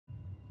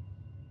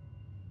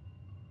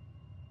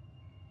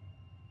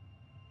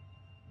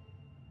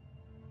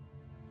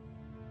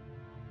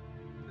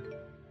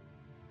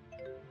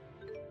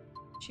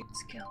Jude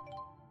skill.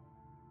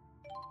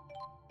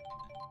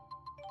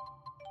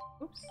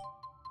 Oops.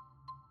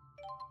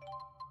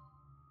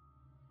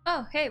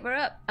 Oh, hey, we're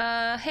up.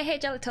 Hey,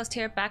 Jelly Toast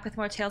here, back with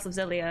more Tales of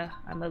Xillia.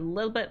 I'm a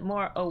little bit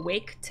more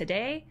awake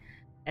today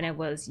than I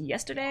was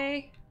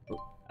yesterday.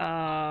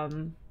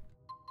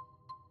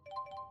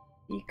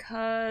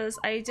 Because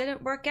I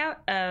didn't work out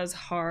as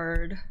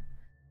hard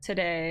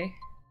today.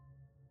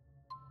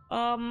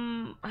 I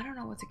don't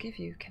know what to give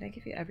you. Can I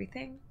give you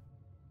everything?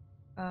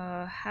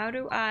 How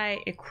do I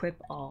equip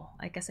all?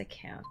 I guess I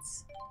can't.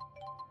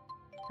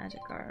 Magic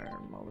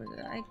arm, what was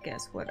it? I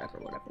guess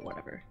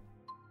whatever.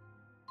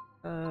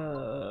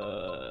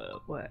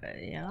 What?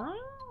 Yeah?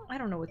 I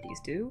don't know what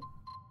these do.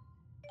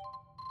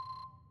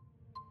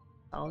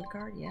 Solid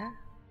guard, yeah.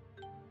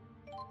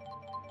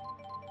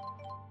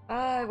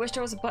 I wish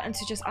there was a button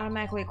to just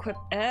automatically equip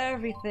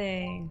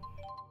everything.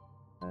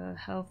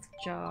 Health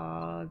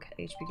jog,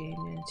 HP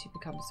gain, to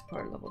become a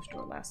support level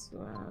store last.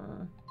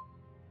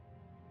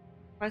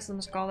 Price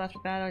limit scald after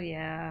battle,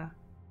 yeah.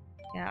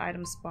 Yeah,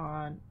 item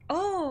spawn.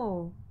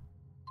 Oh!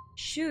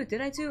 Shoot, did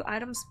I do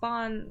item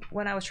spawn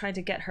when I was trying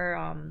to get her,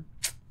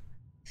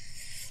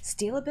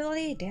 steal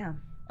ability?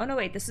 Damn. Oh no,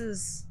 wait, this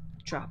is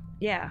drop.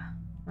 Yeah.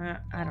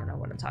 I don't know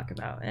what I'm talking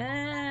about.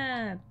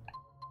 Yeah,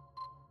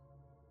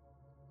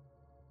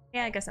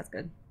 I guess that's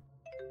good.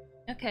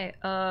 Okay,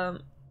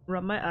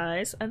 rub my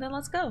eyes, and then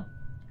let's go.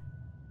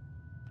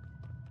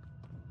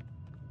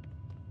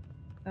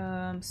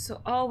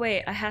 So, oh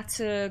wait, I had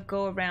to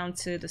go around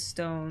to the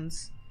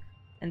stones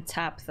and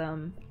tap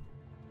them.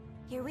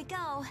 Here we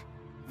go.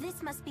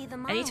 This must be the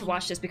mine. I need to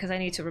watch this because I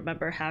need to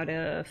remember how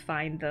to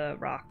find the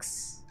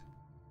rocks.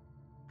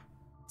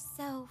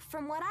 So,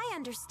 from what I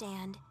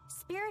understand,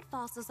 spirit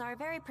fossils are a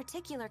very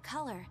particular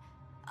color.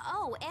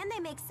 Oh, and they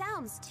make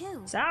sounds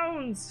too.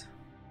 Sounds!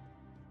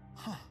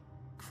 Huh.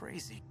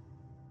 Crazy.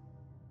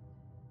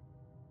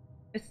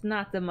 It's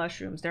not the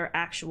mushrooms, they're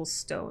actual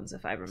stones,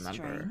 if I remember.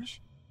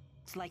 Strange.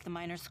 It's like the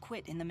miners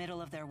quit in the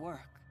middle of their work.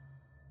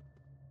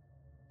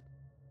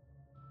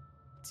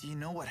 Do you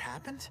know what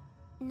happened?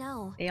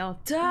 No. They all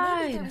Maybe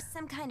died! there was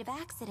some kind of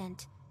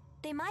accident.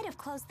 They might have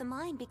closed the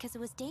mine because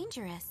it was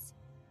dangerous.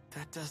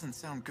 That doesn't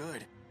sound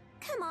good.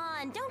 Come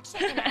on, don't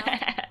chicken out.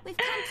 We've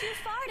come too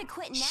far to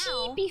quit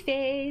now. Sheepy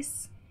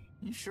face!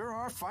 You sure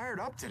are fired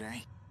up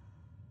today.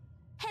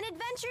 An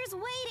adventure's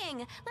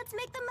waiting. Let's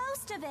make the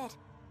most of it.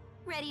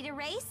 Ready to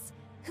race?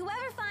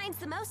 Whoever finds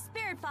the most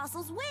spirit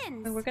fossils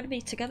wins. We're gonna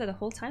be together the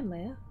whole time,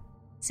 Leia.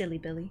 Silly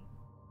Billy.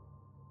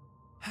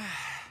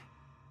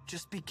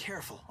 Just be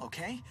careful,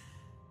 okay?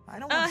 I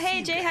don't Oh, want to hey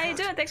see Jay, you how get you hurt.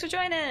 doing? Thanks for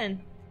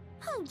joining!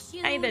 Oh,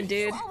 Jude. How you been,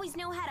 dude? You always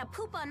know how to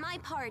poop on my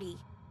party.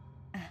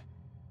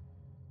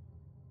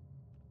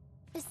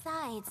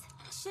 Besides,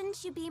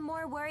 shouldn't you be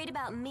more worried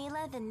about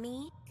Milla than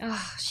me? Ugh,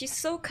 she's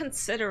so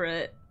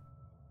considerate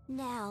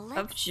Now, let's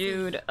of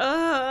Jude. see.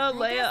 Oh, I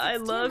Leia, guess I it's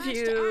too love much to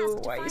you. ask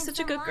to Why are you find such a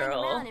some good lying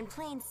girl? around in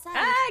plain sight.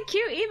 Ah,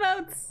 cute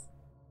emotes!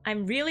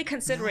 I'm really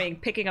considering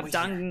picking up wait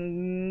here.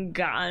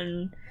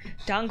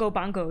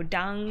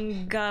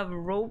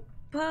 Danganronpa.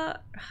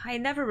 I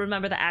never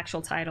remember the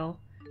actual title.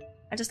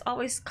 I just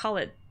always call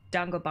it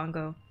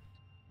Danganronpa.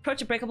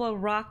 Approach a breakable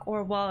rock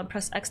or wall and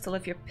press X to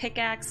lift your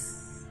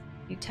pickaxe.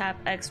 You tap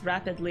X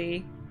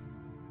rapidly.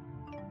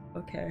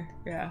 Okay,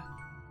 yeah.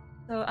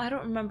 So I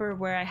don't remember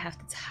where I have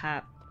to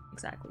tap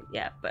exactly.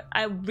 Yeah, but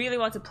I really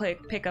want to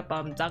pick up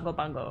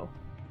Danganronpa.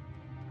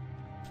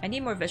 I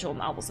need more visual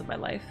novels in my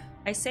life.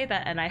 I say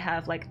that and I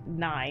have like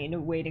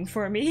 9 waiting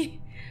for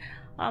me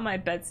on my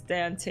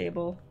bedstand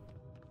table.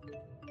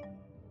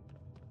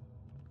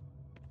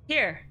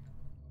 Here.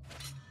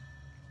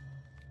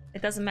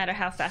 It doesn't matter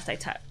how fast I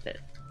tap it.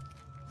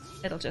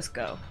 It'll just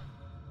go.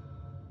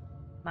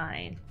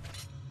 Mine.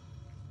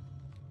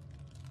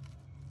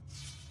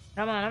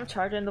 Come on, I'm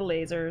charging the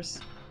lasers.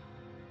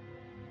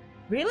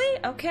 Really?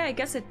 Okay, I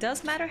guess it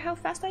does matter how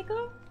fast I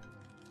go?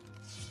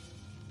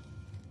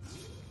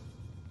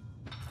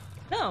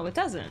 No, it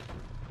doesn't.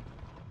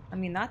 I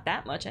mean, not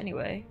that much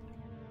anyway.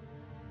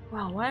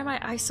 Wow, why are my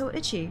eyes so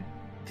itchy?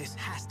 This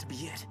has to be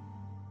it.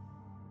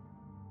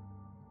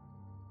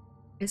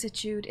 Is it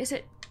Jude? Is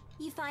it?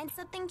 You find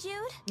something, Jude?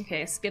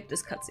 Okay, skip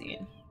this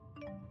cutscene.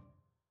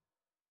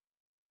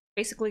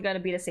 Basically gonna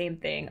be the same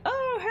thing.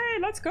 Oh, hey,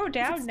 let's go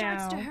down If it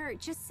starts now. to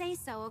hurt, just say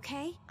so,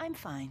 okay? I'm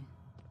fine.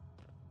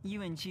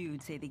 You and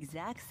Jude say the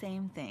exact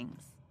same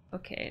things.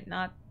 Okay,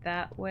 not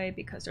that way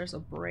because there's a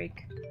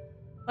break.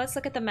 Let's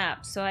look at the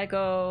map. So I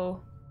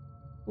go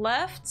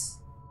left,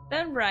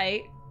 then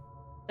right,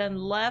 then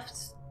left,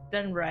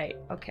 then right.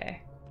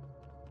 Okay.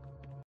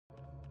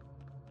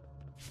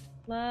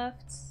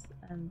 Left,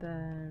 and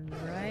then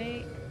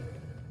right,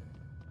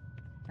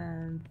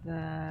 and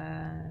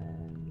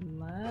then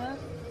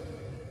left,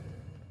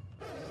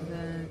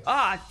 then...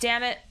 Ah,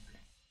 damn it!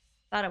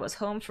 Thought it was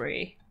home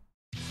free.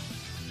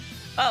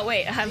 Oh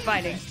wait, I'm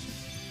fighting.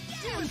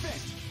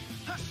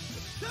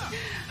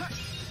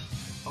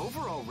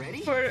 Over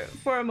already?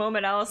 For a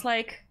moment, I was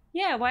like,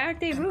 yeah, why aren't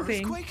they An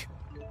moving? earthquake?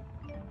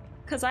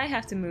 Because I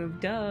have to move,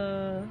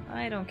 duh.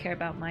 I don't care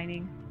about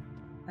mining.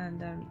 And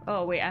then...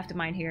 Oh, wait, I have to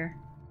mine here.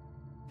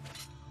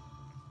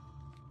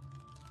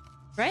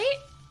 Right?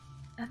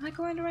 Am I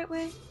going the right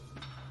way?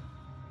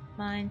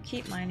 Mine.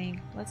 Keep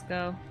mining. Let's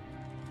go.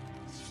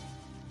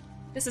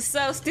 This is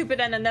so stupid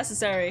and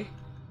unnecessary.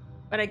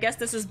 But I guess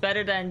this is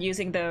better than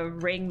using the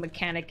ring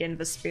mechanic in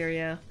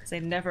Vesperia, because I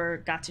never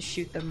got to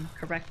shoot them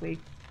correctly.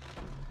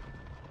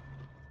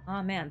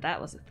 Oh man,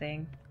 that was a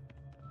thing.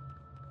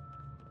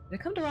 Did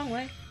I come the wrong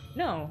way?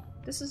 No,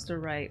 this is the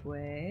right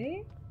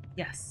way.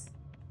 Yes.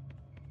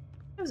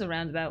 It was a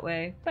roundabout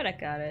way, but I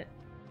got it.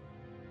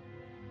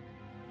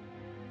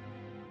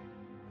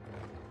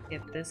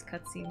 Skip this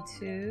cutscene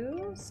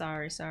too.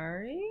 Sorry.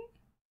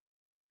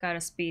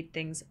 Gotta speed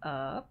things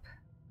up.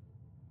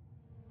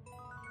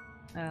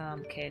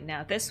 Okay,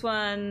 now this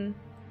one,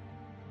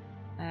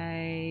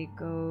 I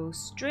go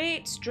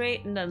straight,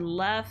 and then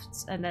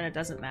left, and then it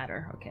doesn't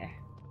matter. Okay.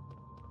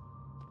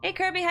 Hey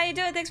Kirby, how you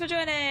doing? Thanks for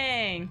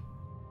joining!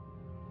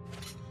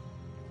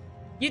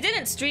 You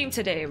didn't stream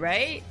today,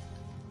 right?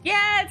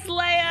 Yeah, it's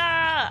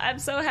Leia! I'm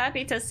so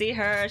happy to see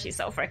her. She's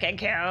so freaking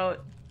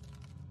cute.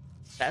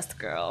 Best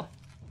girl.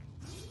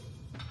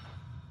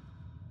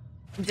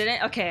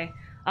 Didn't? Okay.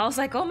 I was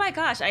like, oh my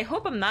gosh, I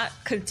hope I'm not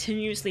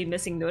continuously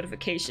missing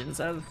notifications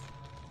of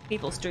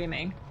people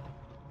streaming.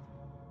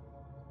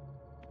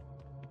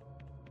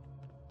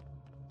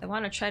 I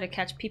want to try to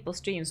catch people's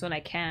streams when I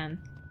can.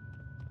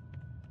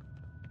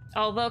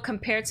 Although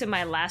compared to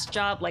my last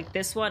job, like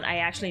this one, I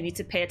actually need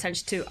to pay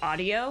attention to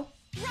audio.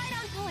 Right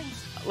on point.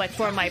 Like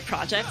for my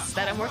projects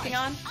that I'm working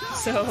on.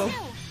 So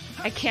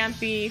I can't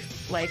be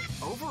like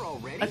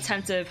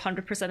attentive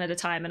 100% of the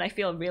time, and I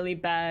feel really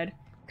bad.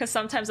 Because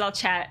sometimes I'll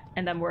chat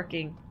and I'm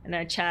working, and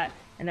then I chat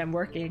and I'm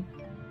working.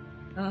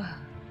 Ugh.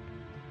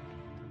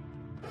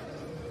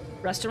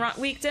 Restaurant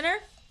week dinner?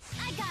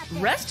 I got this.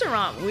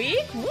 Restaurant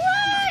week?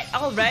 What?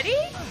 Already?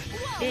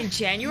 In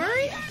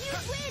January?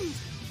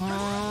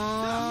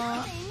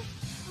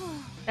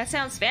 That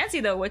sounds fancy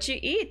though. What you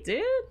eat,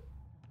 dude?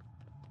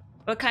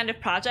 What kind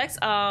of projects?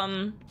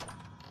 I'm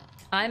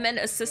an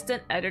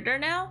assistant editor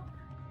now,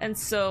 and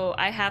so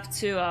I have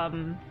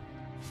to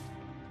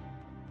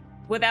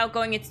without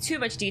going into too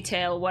much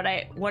detail,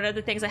 one of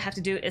the things I have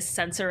to do is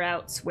censor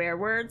out swear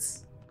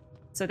words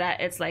so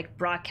that it's like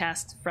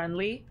broadcast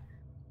friendly.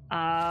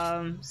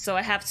 So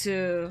I have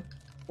to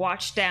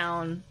watch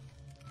down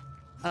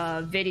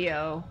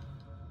video,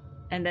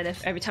 and then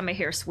if every time I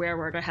hear a swear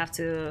word, I have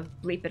to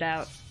bleep it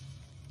out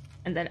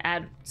and then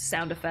add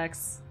sound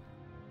effects.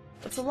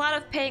 It's a lot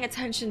of paying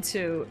attention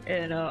to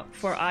in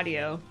for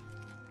audio.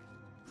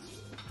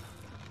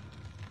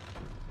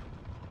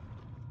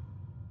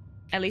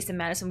 At least in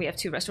Madison, we have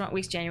 2 restaurant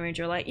weeks, January and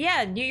July.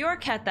 Yeah, New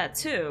York had that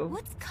too.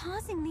 What's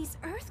causing these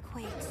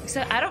earthquakes?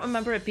 Except I don't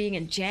remember it being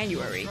in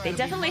January. They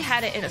definitely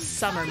had it in a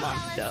summer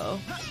month, though.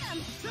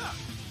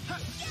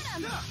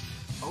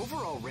 Over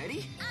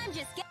already?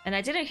 And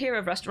I didn't hear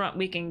of Restaurant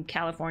Week in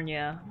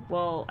California.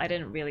 Well, I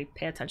didn't really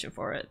pay attention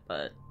for it,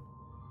 but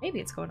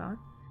maybe it's going on.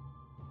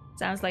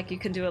 Sounds like you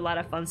can do a lot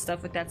of fun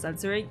stuff with that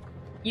censoring.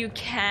 You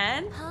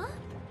can? Huh?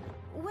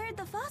 Where'd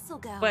the fossil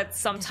go? But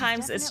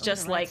sometimes it's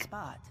just like...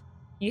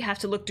 You have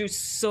to look through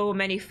so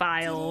many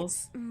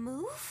files. Did it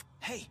move?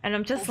 Hey, and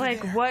I'm just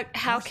like, there. what?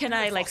 How Most can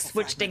I like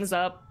switch things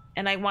up?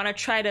 And I want to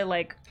try to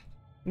like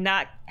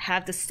not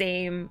have the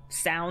same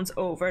sounds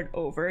over and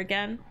over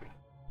again.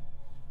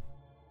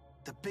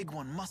 The big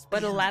one must be.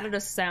 But a lot of the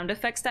sound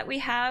effects that we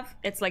have,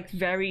 it's like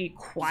very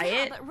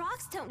quiet but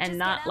rocks don't and just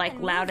not get up like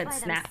and loud move and by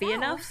snappy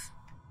themselves. enough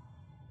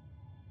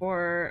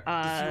for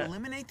If you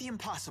eliminate the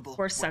impossible,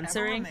 for whatever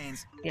censoring.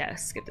 remains. Yeah,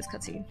 skip this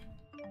cutscene.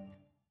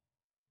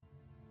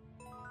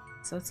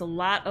 So it's a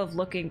lot of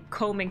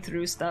combing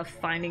through stuff,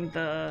 finding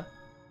the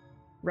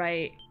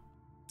right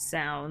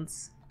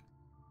sounds.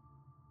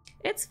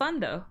 It's fun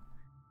though.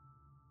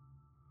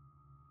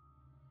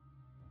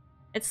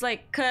 It's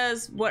like,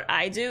 cause what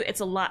I do,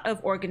 it's a lot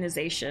of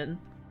organization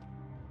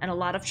and a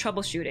lot of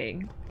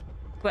troubleshooting,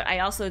 but I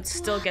also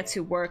still get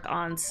to work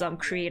on some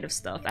creative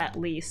stuff at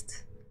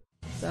least.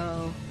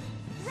 So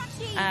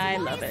I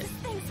love it.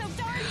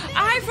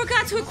 I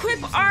forgot to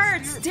equip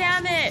arts!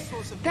 Damn it!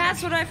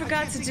 That's what I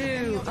forgot to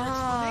do.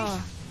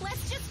 Oh.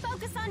 Let's just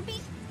focus on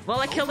Well,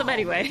 I killed him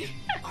anyway.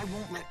 I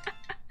won't let.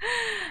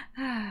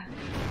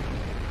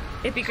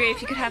 It'd be great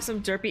if you could have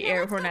some derpy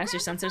air horn as your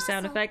sensor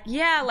sound effect.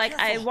 Yeah, like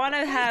I want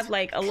to have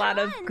like a lot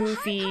of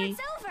goofy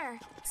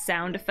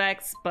sound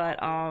effects, but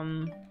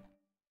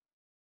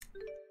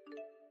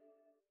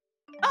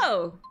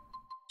oh,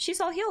 she's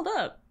all healed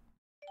up.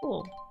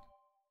 Cool.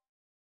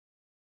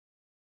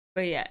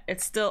 But yeah,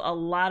 it's still a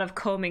lot of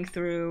combing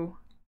through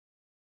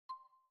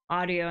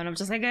audio, and I'm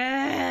just like,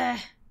 eh.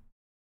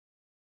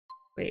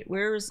 Wait,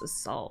 where's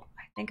Assault?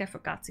 I think I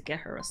forgot to get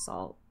her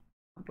Assault.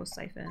 Combo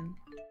Siphon.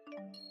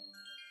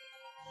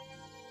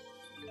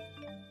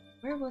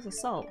 Where was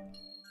Assault?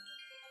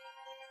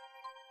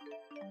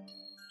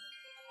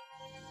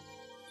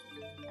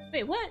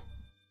 Wait, what?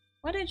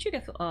 Why didn't you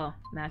get... Oh,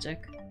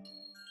 magic.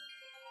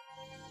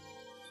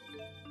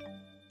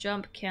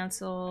 Jump,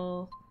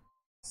 cancel...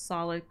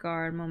 Solid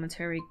guard,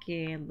 momentary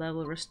gain,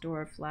 level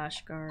restore,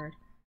 flash guard,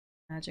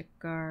 magic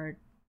guard.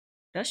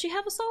 Does she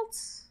have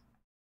assaults?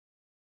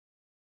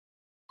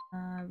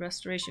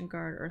 Restoration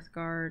guard, earth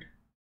guard.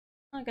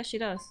 Oh, I guess she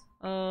does.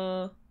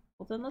 Well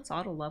then let's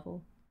auto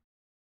level.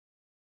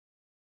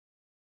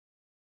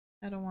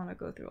 I don't want to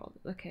go through all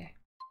this. Okay.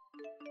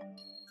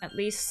 At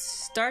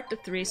least start the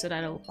 3 so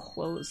that it'll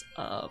close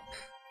up.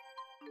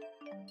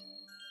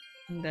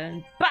 And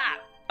then BAH!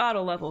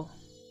 Auto level.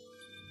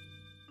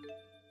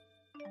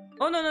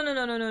 Oh no no no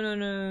no no no no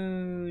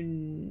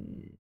no.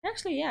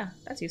 Actually, yeah,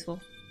 that's useful.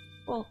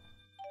 Cool.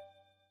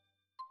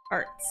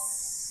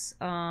 Arts.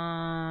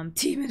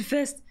 Demon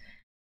Fist.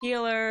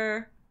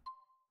 Healer.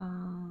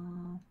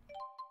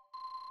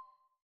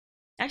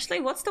 Actually,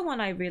 what's the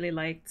one I really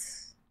liked?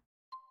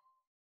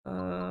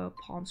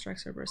 Palm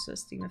Strikes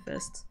versus Demon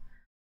Fist.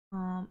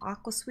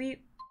 Aqua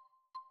Sweep.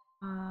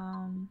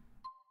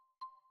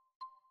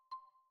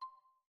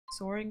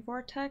 Soaring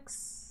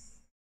Vortex.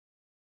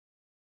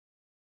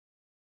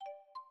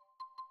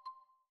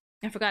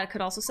 I forgot I could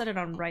also set it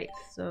on right,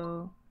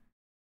 so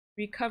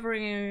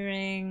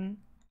Recovering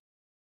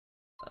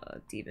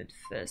Demon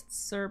Fist,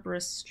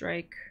 Cerberus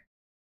Strike.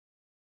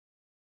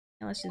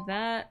 And let's do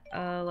that.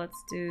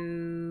 Let's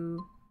do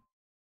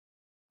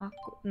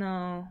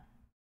no.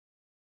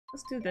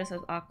 Let's do this as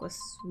Aqua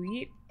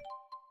Sweep.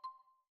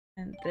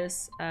 And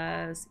this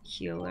as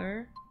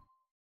Healer.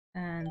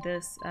 And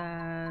this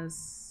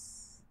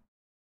as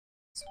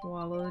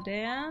Swallow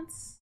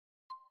Dance.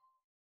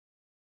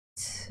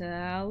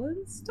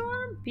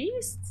 Talonstorm?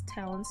 Beast?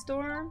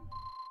 Talonstorm?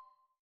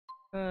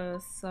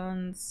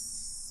 Sun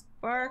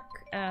Spark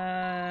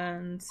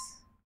and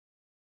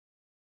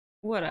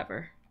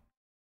whatever.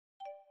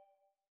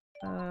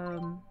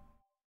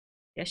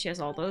 Yeah, she has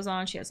all those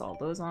on. She has all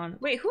those on.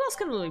 Wait, who else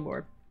can Lily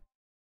board?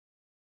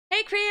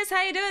 Hey Chris,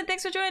 how you doing?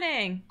 Thanks for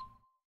joining.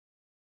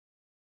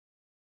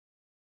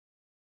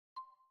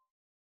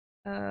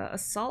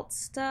 Assault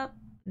Step?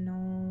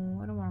 No,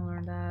 I don't want to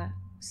learn that.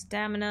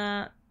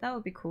 Stamina, that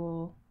would be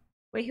cool.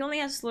 Wait, he only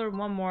has to learn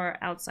one more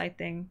outside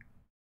thing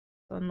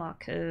to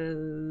unlock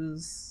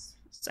his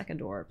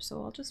second orb,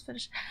 so I'll just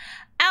finish.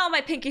 Ow,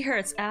 my pinky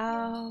hurts.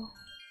 Ow.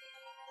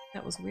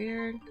 That was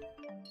weird.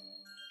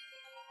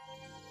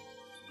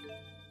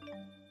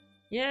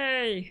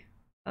 Yay!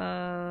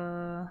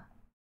 Go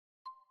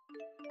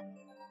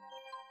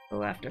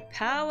after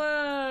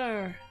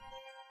power!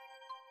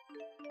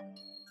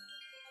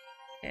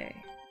 Okay,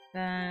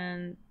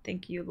 then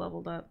think you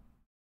leveled up.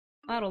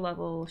 Auto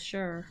level,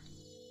 sure.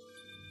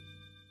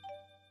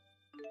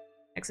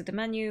 Exit the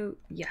menu,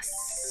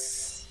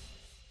 yes.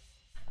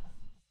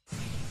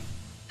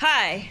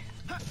 Hi!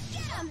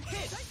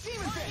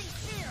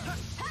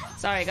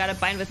 Sorry, I gotta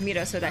bind with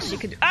Milla so that she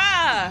could—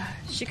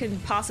 she can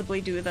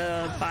possibly do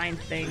the bind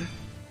thing.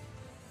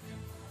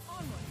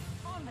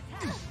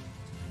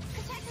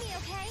 Protect me,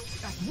 okay?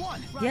 That's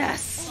one.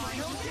 Yes!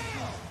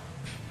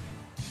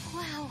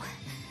 Wow,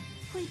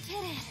 we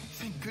did it.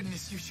 Thank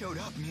goodness you showed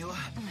up, Milla.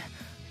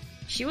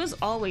 She was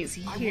always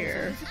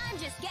here. I'm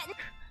just getting.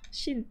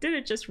 She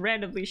didn't just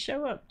randomly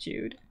show up,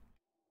 Jude.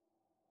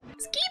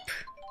 Skeep!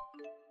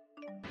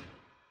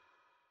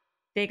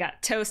 They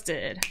got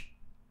toasted.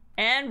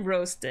 And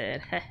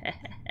roasted.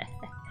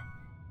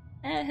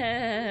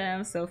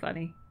 I'm so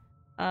funny.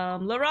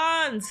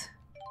 Laurent!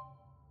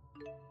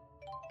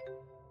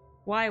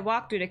 Why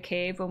walk through the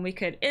cave when we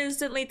could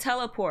instantly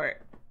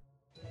teleport?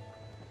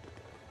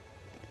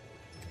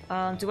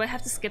 Do I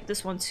have to skip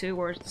this one too,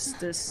 or is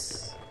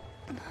this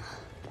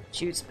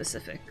Jude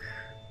specific?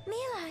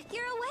 Milla,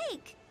 you're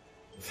awake.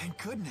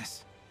 Thank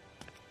goodness.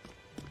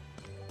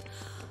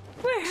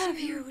 Where have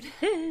you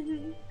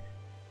been?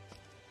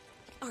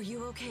 Are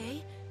you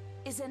okay?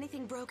 Is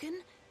anything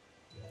broken?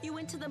 You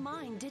went to the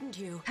mine, didn't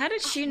you? How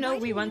did she know Why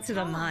we didn't went you to the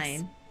tell us?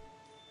 mine?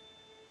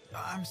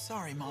 I'm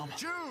sorry, Mom.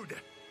 Jude!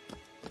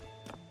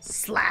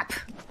 Slap!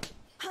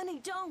 Honey,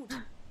 don't!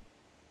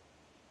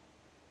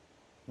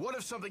 What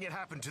if something had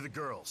happened to the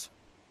girls?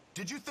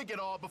 Did you think it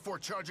all before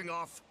charging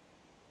off?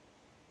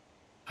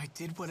 I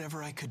did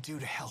whatever I could do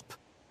to help.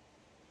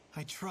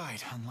 I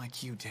tried,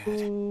 unlike you did.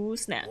 Ooh,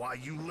 snap. Why,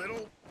 you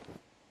little...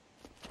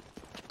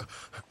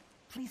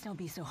 Please don't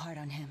be so hard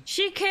on him.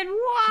 She can He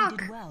walk!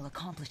 did well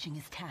accomplishing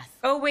his task.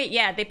 Oh wait,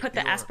 yeah, they put the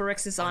You're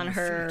asperixes on on your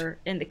her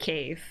in the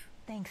cave.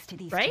 Thanks to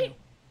these Right?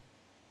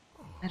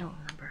 two. I don't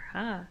remember,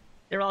 huh?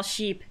 They're all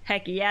sheep.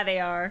 Heck yeah, they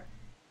are.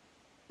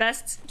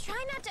 Best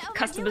Try not to overdo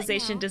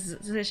customization it now.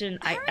 decision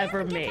I Hurry ever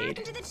up and get back made.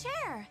 into the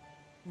chair.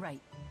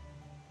 Right.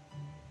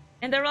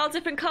 And they're all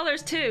different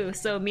colors too.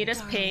 So Mita's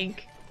Darling.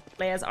 pink,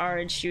 Leia's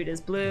orange, Jude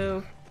is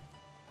blue,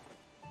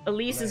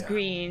 Elise is Leia,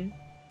 green,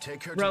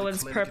 Take her to the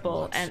Rowan's clinic at purple,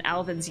 once. and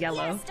Alvin's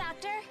yellow. Yes,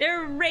 Doctor.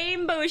 They're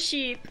rainbow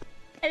sheep.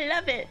 I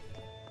love it.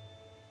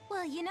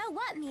 Well, you know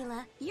what,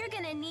 Milla? You're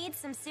gonna need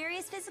some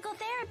serious physical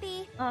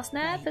therapy. Oh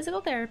snap, Right.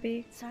 physical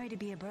therapy. Sorry to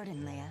be a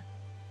burden, Leia.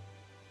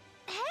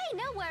 Hey,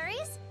 no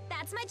worries.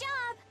 That's my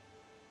job.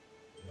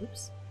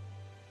 Oops.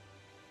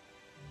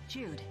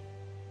 Jude,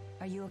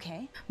 Are you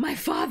okay? My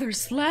father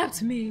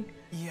slapped me.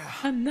 Yeah,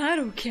 I'm not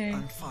okay.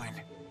 I'm fine.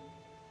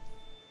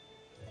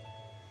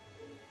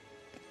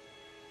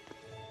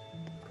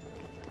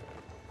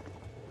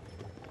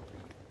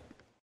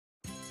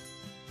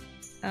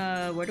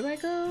 Where do I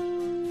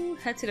go?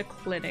 Head to the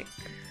clinic.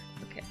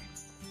 Okay.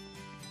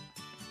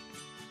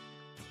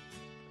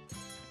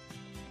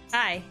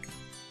 Hi.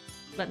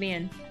 Let me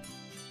in.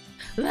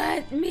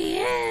 Let me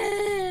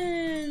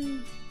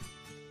in!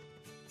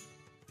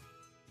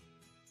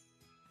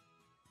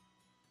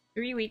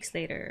 3 weeks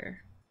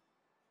later.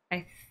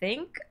 I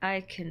think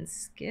I can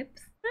skip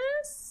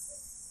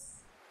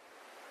this?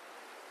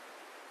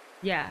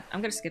 Yeah,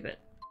 I'm gonna skip it.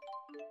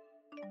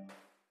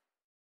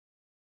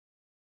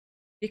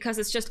 Because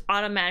it's just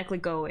automatically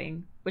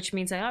going, which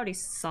means I already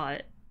saw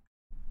it.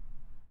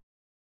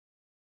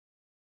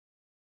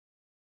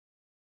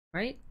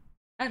 Right?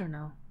 I don't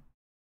know.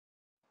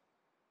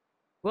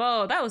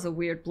 Whoa, that was a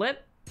weird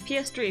blip.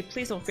 PS3,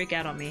 please don't freak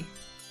out on me.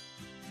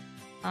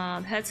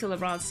 Head to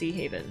LeBron Sea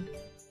Haven.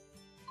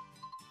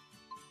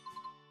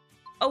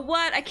 Oh,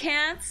 what? I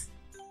can't?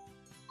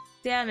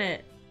 Damn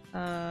it.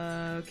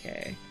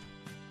 Okay.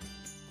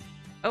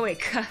 Oh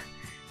wait,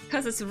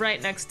 cause it's right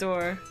next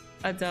door.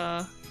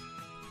 Duh.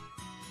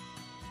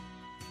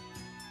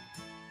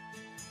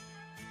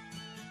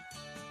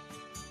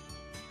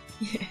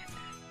 Yeah.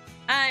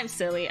 I'm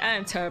silly.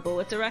 I'm terrible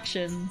with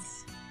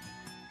directions.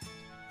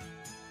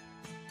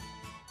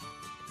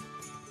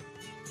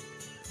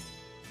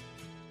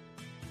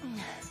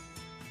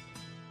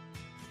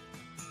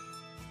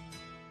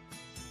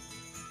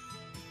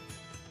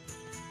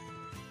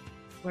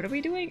 What are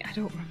we doing? I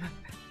don't remember.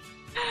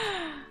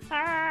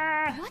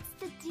 What's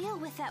the deal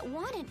with that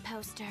wanted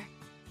poster?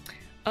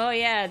 Oh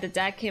yeah, the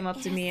dad came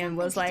up to me and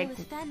was like,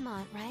 with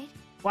Fenmont, right?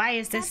 "Why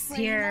is That's this where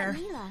you here?"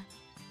 met Milla.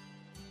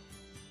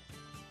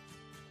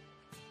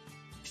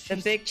 The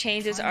big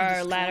changes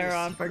are later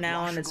on. For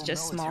now on, it's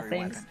just small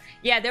things.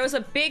 Yeah, there was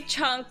a big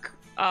chunk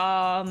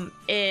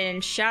in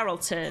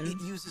Charlton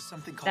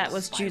that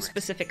was Jude's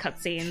specific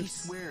cutscenes. She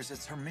swears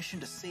it's her mission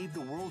to save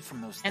the world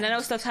from those And I know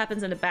things. stuff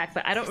happens in the back,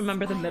 but I don't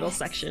remember the middle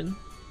section.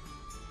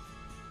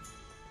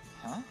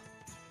 Huh?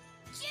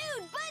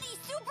 Jude, buddy,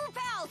 super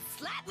pal,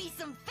 slap me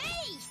some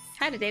face!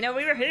 How did they know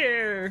we were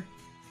here?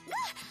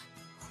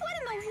 What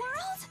in the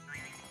world?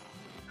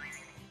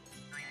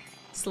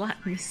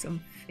 Slap me some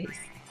face.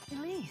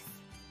 Elise.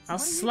 I'll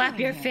what are you slap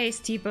doing your here? face,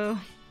 Tipo.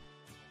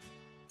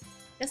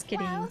 Just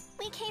kidding. Well,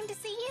 we came to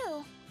see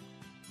you.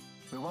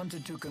 We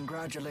wanted to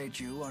congratulate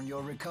you on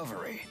your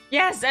recovery,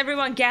 Yes,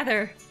 everyone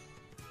gather.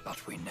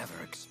 but we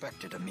never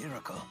expected a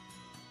miracle.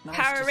 Nice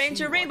Power to Ranger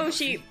see you on Rainbow your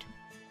Sheep. feet.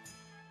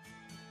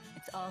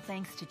 It's all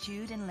thanks to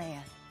Jude and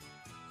Leia.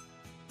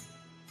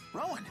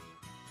 Rowan,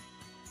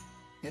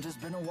 It has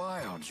been a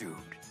while, Jude.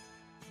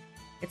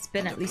 It's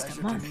been And at least a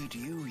pleasure month. to meet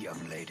you,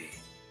 young lady.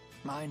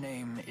 My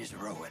name is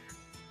Rowan.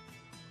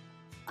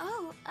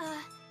 Oh,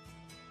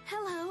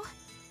 hello.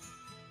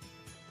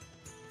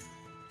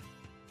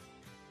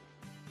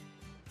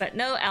 But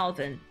no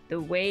Alvin, the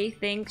way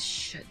things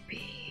should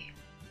be.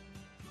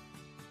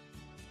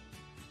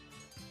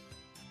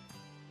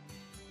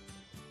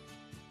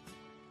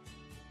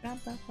 Bum,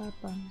 bum, bum,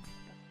 bum.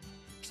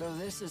 So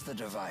this is the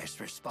device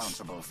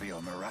responsible for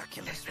your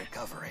miraculous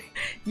recovery.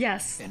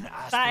 Yes, In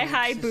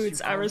thigh-high aspirates, boots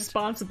you are call it?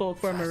 responsible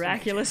for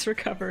miraculous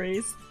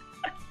recoveries.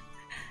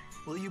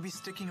 will you be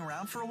sticking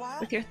around for a while?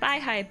 With your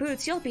thigh-high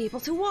boots, you'll be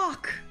able to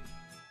walk.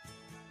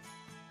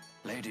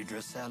 Lady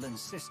Dressel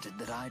insisted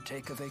that I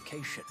take a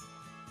vacation.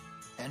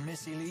 And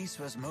Miss Elise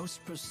was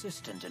most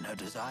persistent in her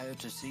desire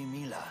to see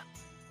Milla.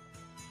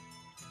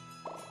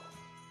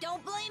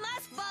 Don't blame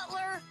us,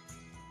 Butler!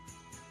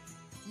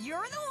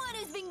 You're the one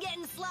who's been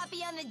getting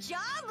sloppy on the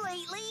job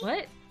lately!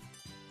 What?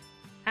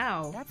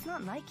 How? That's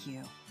not like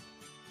you.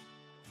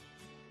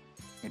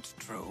 It's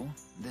true,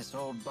 this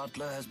old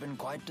butler has been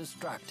quite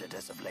distracted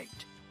as of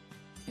late.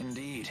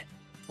 Indeed,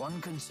 one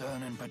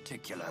concern in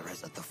particular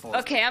is at the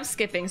forefront. Okay, I'm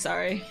skipping,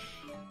 sorry.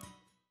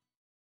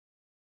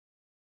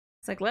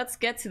 It's like, let's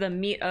get to the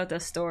meat of the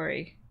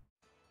story.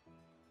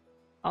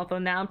 Although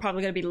now I'm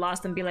probably gonna be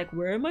lost and be like,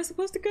 where am I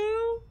supposed to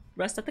go?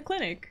 Rest at the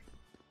clinic.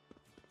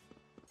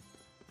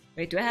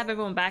 Wait, do I have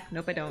everyone back?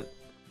 Nope, I don't.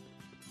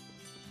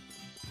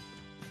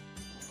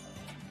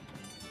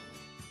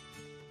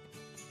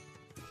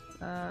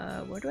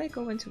 Where do I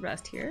go into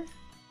rest here?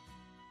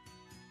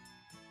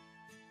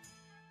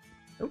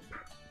 Nope.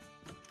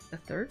 The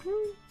third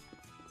room?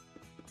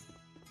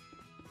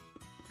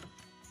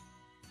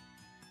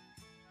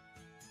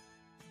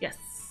 Yes.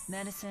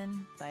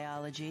 Medicine,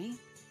 biology,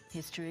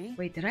 history.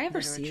 Wait, did I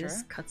ever see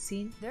this literature.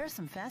 cutscene? There are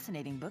some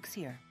fascinating books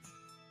here.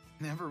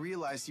 Never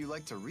realized you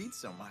like to read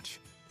so much.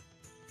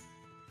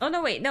 Oh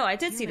no, wait, no, I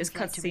did see Humans this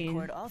like to cutscene.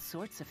 record all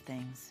sorts of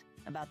things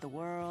about the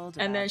world.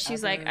 And then about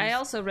she's like, I others,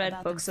 also read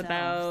about books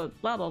themselves.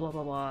 about blah blah blah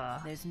blah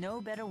blah. There's no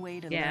better way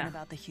to Yeah. learn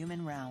about the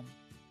human realm.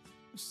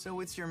 So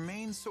it's your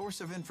main source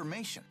of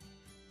information.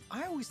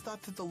 I always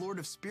thought that the Lord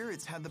of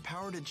Spirits had the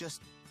power to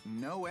just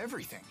know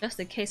everything. Just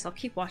in case, I'll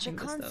keep The watching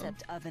this though.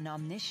 concept of an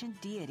omniscient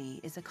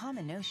deity is a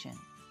common notion.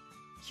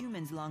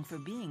 Humans long for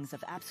beings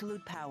of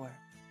absolute power.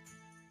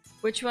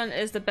 Which one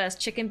is the best?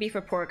 Chicken, beef,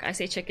 or pork? I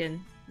say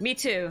chicken. Me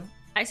too.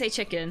 I say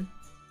chicken.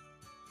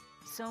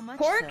 So much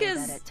Pork so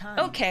is that at times,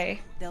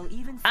 okay. they'll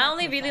even I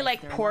only really sacrifice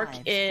like their pork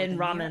lives in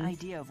for the mere ramen.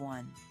 idea of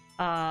one.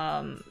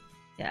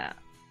 Yeah.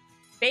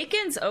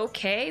 Bacon's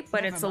okay,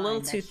 but Never it's a little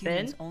mind too that thin.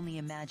 humans only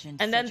imagined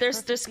And then such there's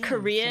perfect this things to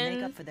make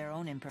Korean up for their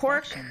own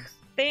pork imperfections.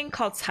 thing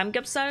called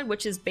samgyeopsal,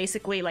 which is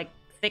basically like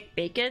thick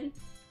bacon.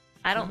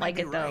 I don't like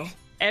it though. Right.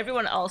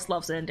 Everyone else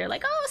loves it, and they're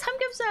like, "Oh,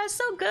 samgyeopsal is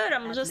so good."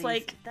 I'm At just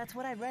least, like, that's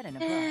what I read in a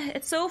book.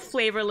 it's so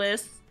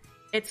flavorless.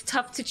 It's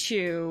tough to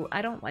chew.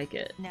 I don't like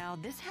it. Now,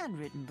 this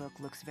handwritten book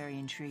looks very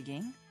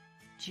intriguing.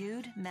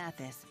 Jude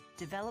Mathis,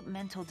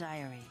 Developmental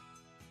Diary.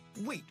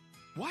 Wait,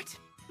 what?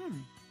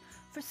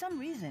 For some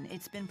reason,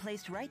 it's been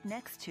placed right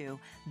next to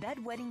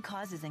Bedwetting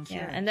Causes and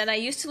Cures. Yeah, and then I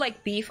used to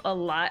like beef a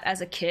lot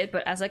as a kid,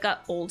 but as I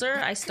got older,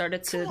 I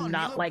started to Come on,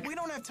 not Milla, like we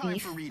don't have time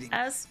beef for reading.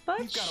 as We've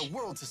much. got a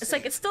world to It's save.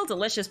 like it's still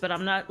delicious, but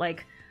I'm not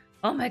like,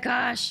 oh my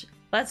gosh,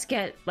 let's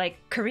get like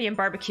Korean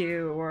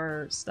barbecue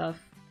or stuff.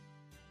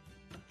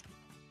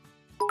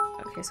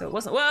 Okay, so it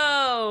wasn't.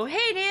 Whoa,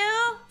 hey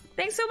Neil,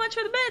 thanks so much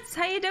for the bits.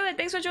 How you doing?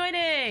 Thanks for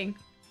joining.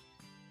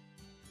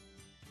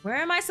 Where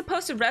am I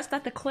supposed to rest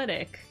at the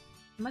clinic?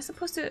 Am I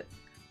supposed to?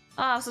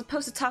 Oh, I was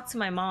supposed to talk to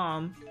my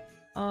mom.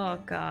 Oh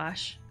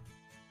gosh.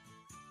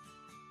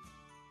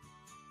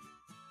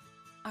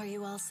 Are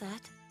you all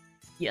set?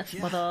 Yes,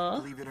 Yeah,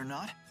 mother. believe it or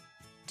not.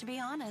 To be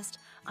honest,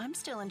 I'm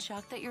still in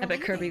shock that you're I bet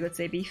leaving. Kirby would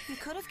say beef. You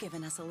could have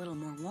given us a little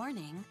more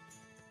warning.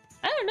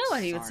 I don't know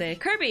what he would say.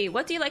 Sorry. Kirby,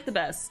 what do you like the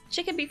best?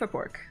 Chicken, beef, or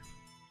pork?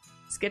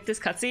 Skip this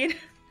cutscene.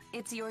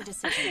 It's your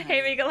decision.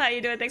 Hey Regal, how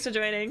you doing? Thanks for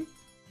joining.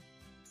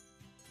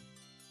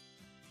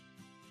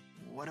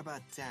 What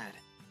about Dad?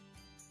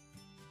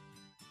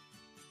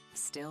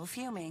 Still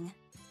fuming.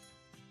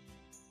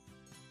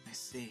 I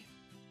see.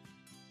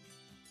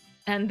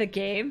 And the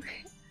game.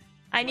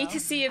 I need Well, to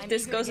see if I'm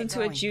this eager to goes get into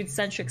a going.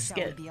 Jude-centric Shall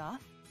we skit. be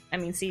off? I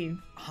mean,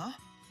 scene. Huh?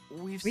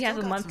 We still have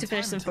a got month some to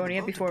finish time until the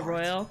Symphonia boat before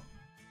departs. Royal.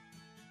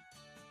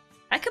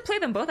 I could play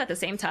them both at the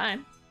same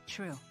time.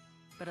 True,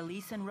 but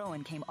Elise and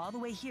Rowan came all the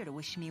way here to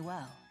wish me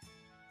well.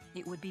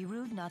 It would be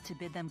rude not to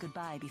bid them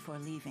goodbye before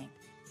leaving.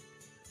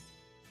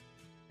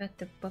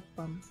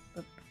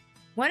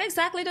 When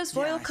exactly does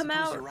Yeah, Royal I come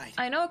suppose out? you're right.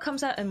 I know it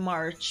comes out in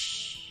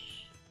March.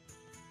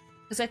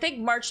 Because I think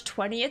March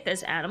 20th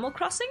is Animal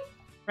Crossing,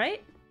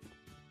 right?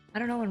 I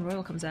don't know when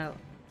Royal comes out.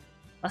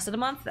 Less than a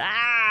month?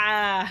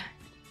 Ah!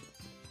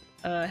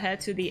 Head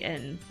to the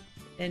inn.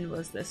 Inn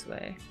was this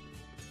way.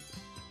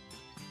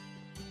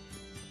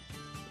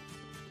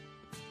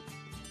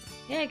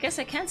 Yeah, I guess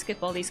I can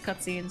skip all these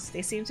cutscenes.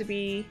 They seem to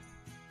be...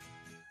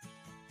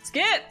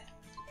 Skip!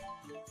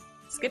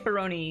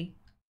 Skipperoni.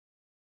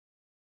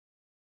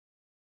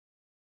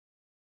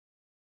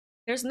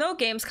 There's no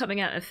games coming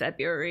out in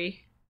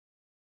February.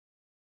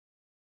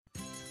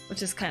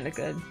 Which is kind of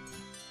good.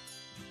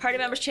 Party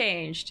members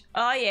changed.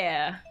 Oh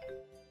yeah.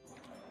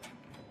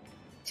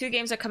 2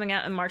 games are coming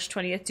out on March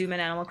 20th. Doom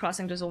and Animal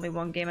Crossing. There's only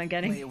 1 game I'm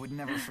getting. Leia would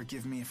never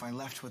forgive me if I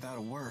left without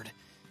a word.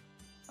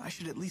 I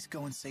should at least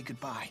go and say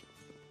goodbye.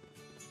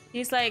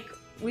 He's like,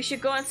 we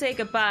should go and say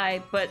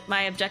goodbye, but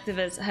my objective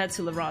is head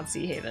to LeBron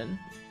Sea Haven.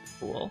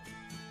 Cool.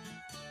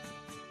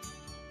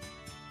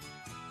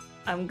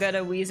 I'm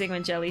gonna wheezing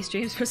when Jelly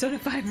streams Persona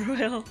 5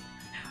 Royal.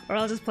 Or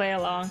I'll just play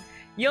along.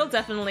 You'll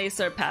definitely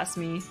surpass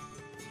me.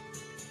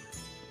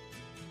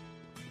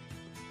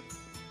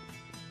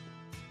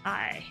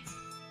 Hi.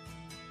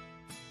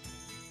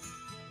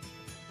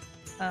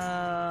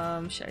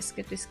 Should I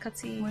skip this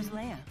cutscene? Where's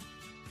Leia?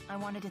 I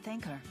wanted to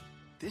thank her.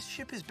 This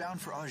ship is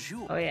bound for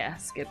Azul. Oh yeah,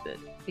 skipped it.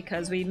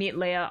 Because we meet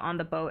Leia on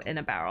the boat in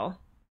a barrel.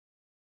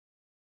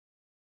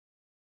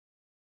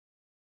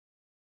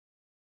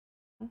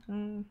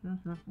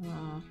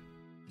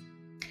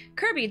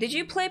 Kirby, did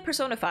you play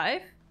Persona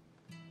 5?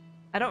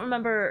 I don't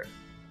remember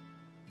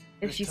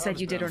if you said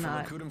you did or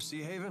not.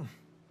 Sea Haven?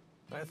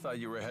 I thought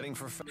you were heading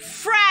for.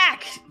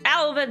 Frack!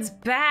 Alvin's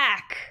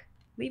back!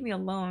 Leave me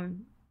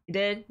alone. You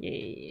did?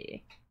 Yeah.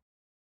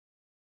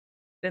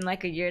 Been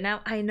like a year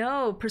now. I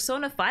know,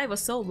 Persona 5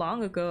 was so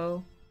long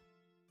ago.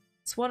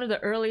 It's one of the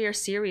earlier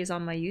series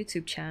on my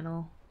YouTube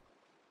channel.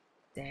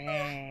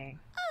 Dang.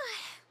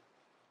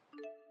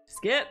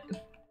 Skip.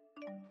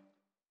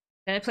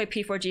 Then I play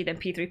P4G, then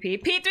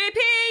P3P. P3P!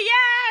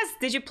 Yes!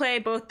 Did you play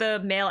both the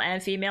male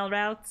and female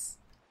routes?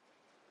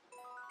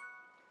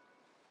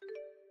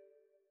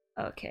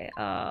 Okay,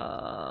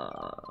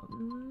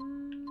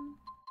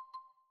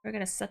 we're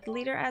gonna set the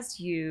leader as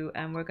you,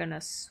 and we're gonna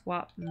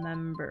swap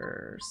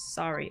members.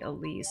 Sorry,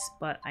 Elise,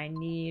 but I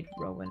need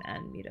Rowan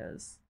and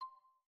Mita's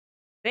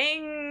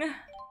thing.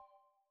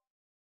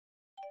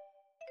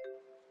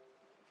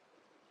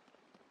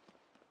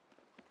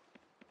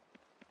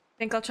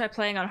 Think I'll try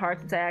playing on hard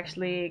since I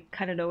actually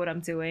kind of know what I'm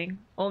doing.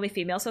 Only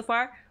female so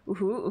far?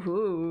 Ooh,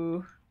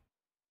 ooh.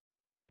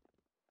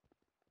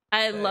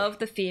 I love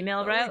the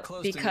female route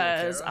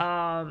because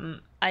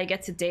I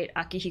get to date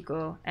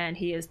Akihiko and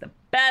he is the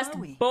best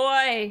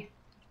boy.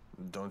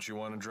 Don't you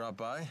want to drop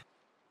by?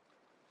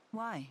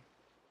 Why?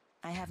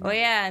 I have Oh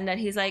yeah, and then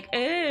he's like,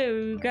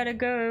 "Oh, gotta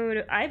go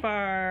to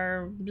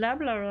Ivar." Blah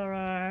blah blah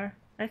blah.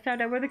 I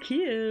found out where the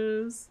key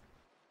is.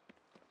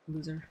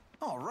 Loser.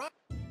 All right.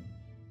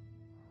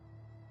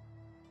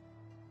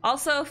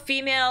 Also,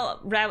 female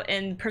route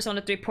in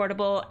Persona 3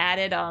 Portable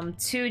added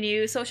 2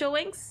 new social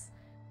links.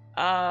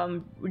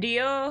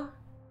 Rio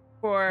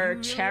for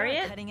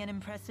Chariot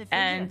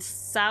and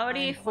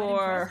Saudi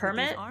for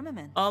Hermit.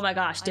 Oh my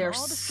gosh, they're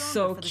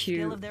so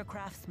cute.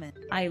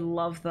 I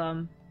love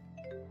them.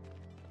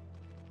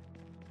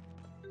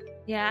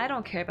 Yeah, I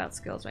don't care about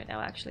skills right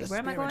now, actually. Where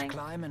am I going? To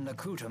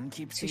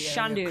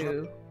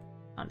Shandu.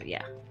 Shandu,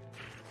 yeah.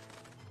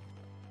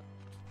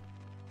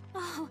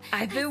 Oh,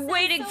 I've been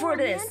waiting for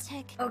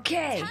romantic. this.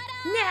 Okay,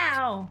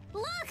 now.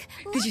 Look!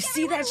 Did you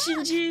see that,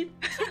 Shinji?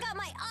 I got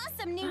my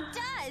awesome new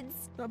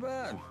duds. Not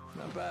bad.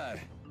 Not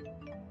bad.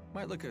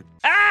 Might look at.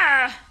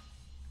 Ah!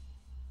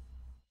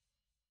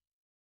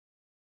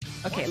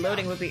 Okay,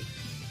 loading would be.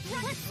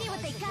 Let's see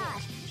what they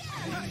got.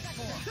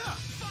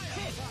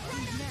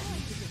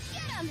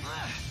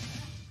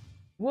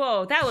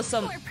 Whoa, that was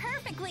some We're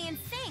perfectly in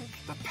sync.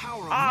 The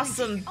power of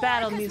awesome music.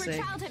 battle Or 'cause music.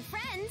 We're childhood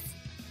friends.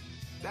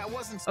 That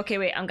wasn't. Okay,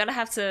 wait, I'm gonna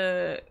have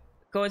to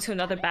go into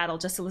another battle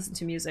just to listen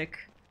to music.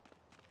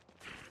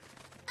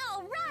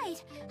 All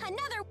right,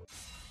 another.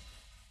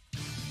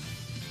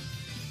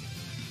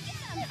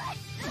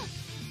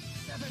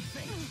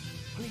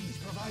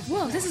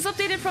 Whoa, this is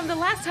updated from the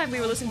last time we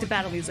were listening to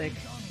battle music.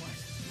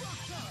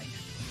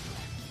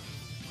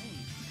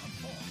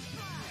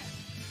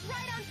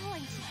 Right on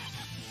point.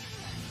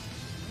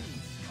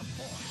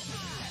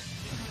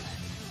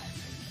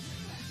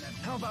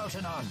 How about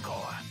an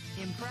encore?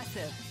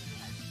 Impressive.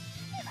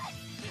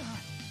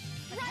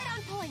 Right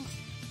on point.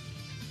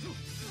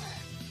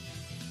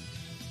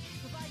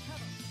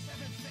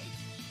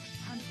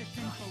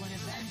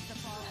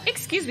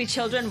 Excuse me,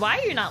 children, why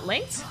are you not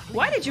linked?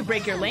 Why did you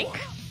break your link?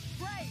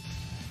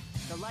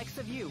 The likes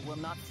of you will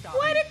not stop.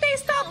 Why did they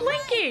stop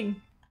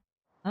linking?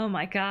 Oh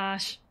my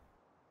gosh.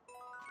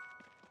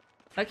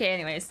 Okay,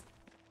 anyways.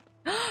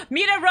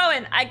 Mita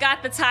Rowan, I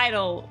got the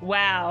title.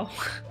 Wow.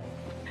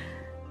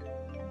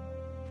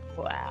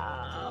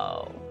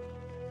 Wow.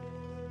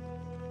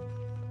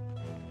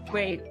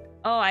 Wait.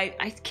 Oh,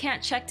 I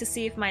can't check to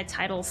see if my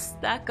titles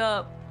stack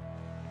up.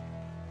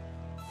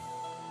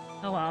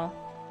 Oh well.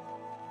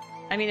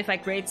 I mean, if my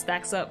grade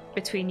stacks up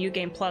between New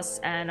Game Plus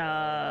and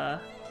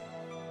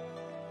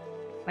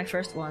my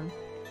first one.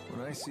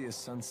 When I see a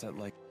sunset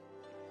like.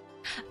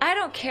 I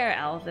don't care,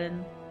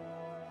 Alvin.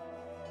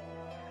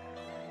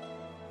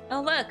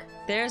 Oh look,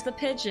 there's the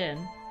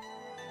pigeon.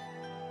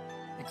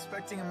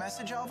 Expecting a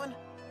message, Alvin?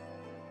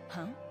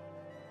 Huh?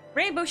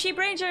 Rainbow Sheep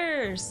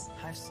Rangers!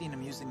 I've seen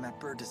him using that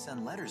bird to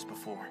send letters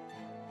before.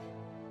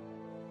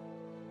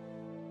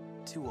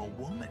 To a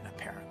woman,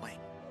 apparently.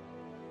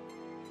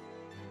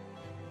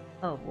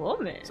 A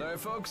woman? Sorry,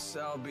 folks.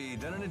 I'll be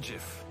done in a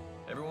jiff.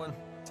 Everyone,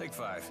 take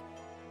 5.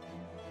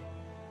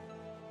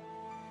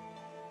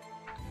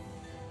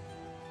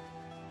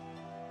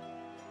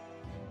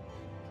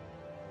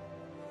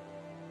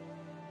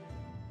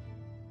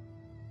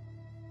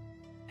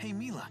 Hey,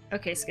 Milla.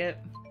 Okay, Skip.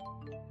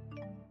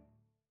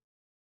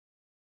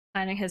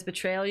 Planning his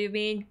betrayal, you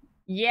mean?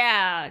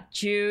 Yeah,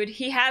 Jude.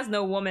 He has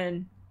no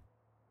woman.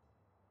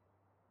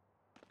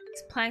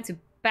 He's planning to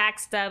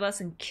backstab us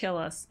and kill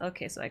us.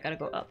 Okay, so I gotta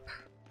go up.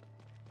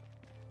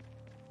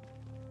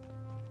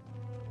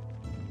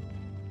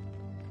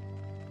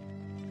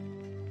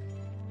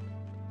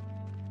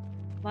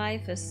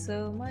 Life is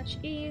so much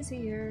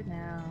easier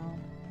now.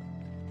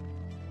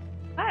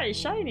 Hi,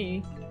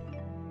 shiny!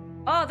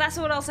 Oh, that's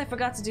what else I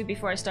forgot to do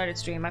before I started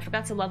stream. I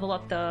forgot to level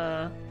up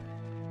the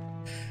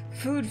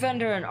food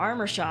vendor and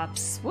armor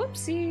shops.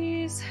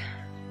 Whoopsies!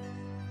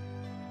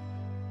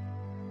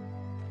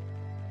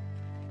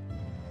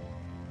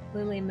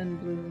 Lilliman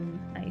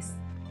Bloom, nice.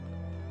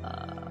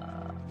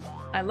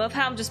 I love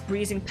how I'm just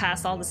breezing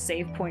past all the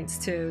save points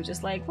too.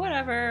 Just like,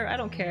 whatever, I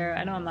don't care.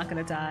 I know I'm not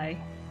gonna die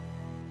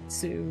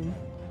soon.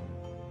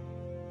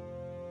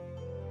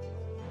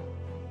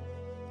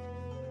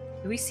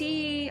 Do we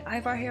see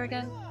Ivar here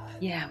again?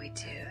 Yeah, we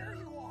do.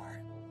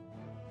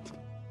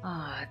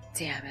 Aw,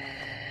 damn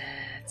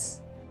it.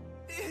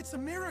 It's a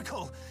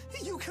miracle!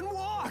 You can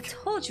walk! I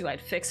told you I'd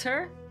fix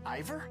her.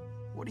 Ivar?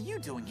 What are you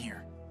doing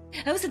here?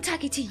 I wasn't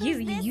talking to you, Who's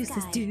you this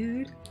useless guy?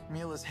 dude.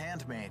 Milla's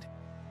handmaid.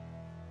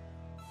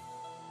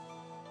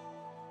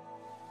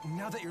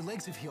 Now that your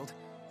legs have healed,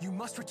 you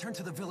must return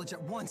to the village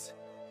at once.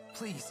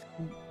 Please.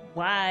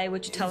 Why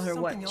would you tell If her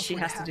what something else she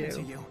were has to happen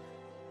do? you,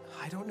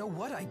 I don't know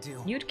what I'd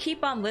do. You'd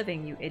keep on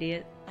living, you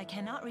idiot. I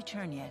cannot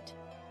return yet.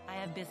 I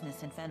have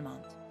business in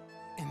Fenmont.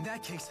 In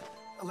that case,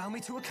 allow me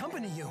to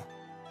accompany you.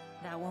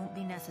 That won't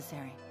be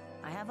necessary.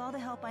 I have all the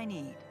help I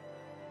need.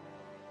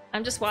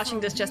 I'm just watching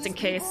this just in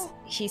case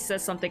he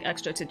says something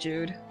extra to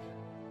Jude.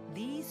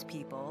 These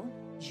people,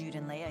 Jude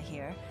and Leia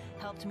here,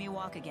 helped me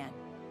walk again.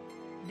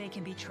 They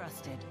can be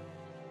trusted.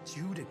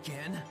 Jude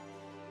again?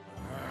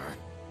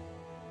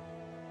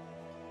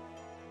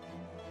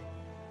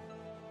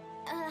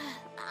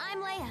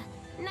 I'm Leia.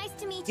 Nice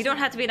to meet you. You don't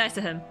have to be nice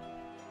to him.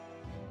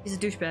 He's a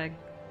douchebag.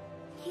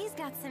 He's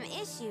got some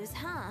issues,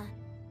 huh?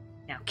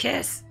 Now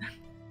kiss.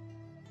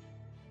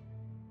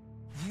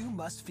 You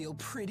must feel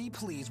pretty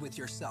pleased with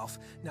yourself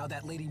now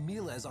that Lady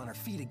Milla is on her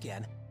feet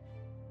again.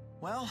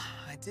 Well,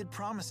 I did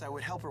promise I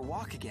would help her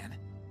walk again.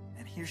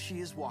 And here she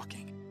is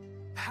walking.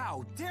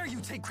 How dare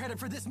you take credit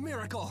for this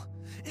miracle?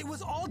 It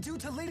was all due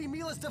to Lady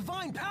Milla's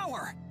divine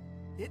power.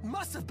 It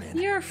must have been.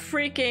 You're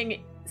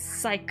freaking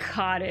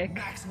psychotic.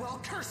 Maxwell,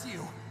 curse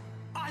you!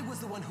 I was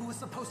the one who was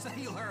supposed to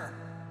heal her.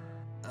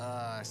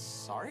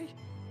 Sorry?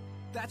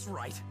 That's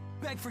right.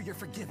 Beg for your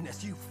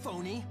forgiveness, you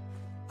phony.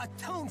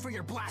 Atone for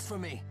your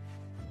blasphemy.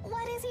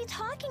 What is he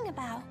talking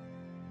about?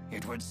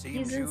 It would seem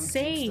He's Jude keeps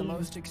insane. the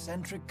most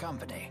eccentric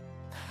company.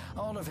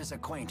 All of his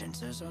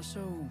acquaintances are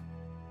so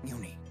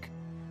unique.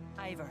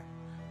 Ivor,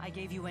 I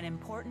gave you an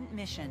important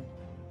mission.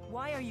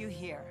 Why are you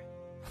here?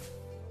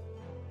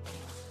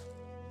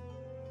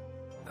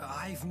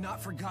 I've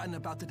not forgotten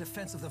about the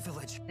defense of the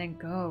village. Then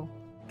go.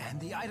 And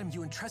the item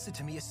you entrusted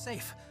to me is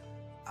safe.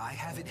 I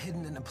have it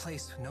hidden in a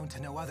place known to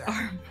no other.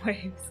 Arm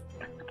waves.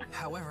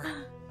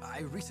 However, I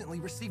recently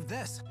received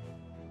this.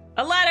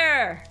 A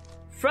letter!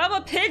 From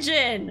a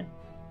pigeon!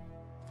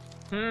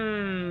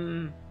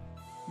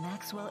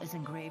 Maxwell is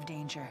in grave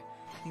danger.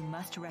 You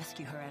must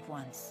rescue her at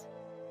once.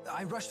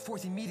 I rushed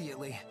forth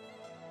immediately.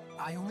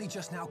 I only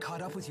just now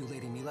caught up with you,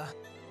 Lady Milla.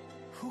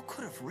 Who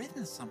could have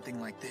written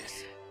something like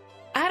this?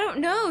 I don't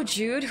know,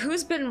 Jude.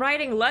 Who's been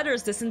writing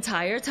letters this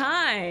entire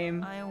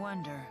time? I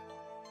wonder.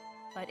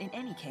 But in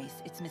any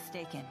case, it's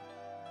mistaken.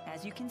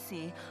 As you can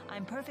see,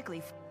 I'm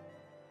perfectly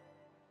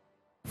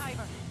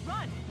Ivor,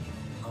 run!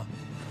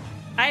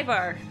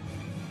 Ivar.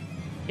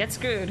 Get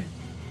screwed.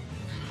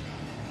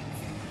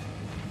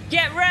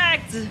 Get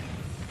wrecked!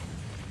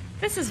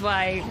 This is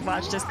why I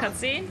watched this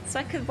cutscene, so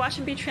I could watch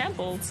him be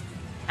trampled.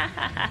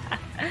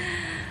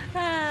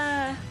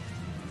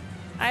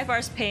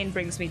 Ivar's pain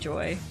brings me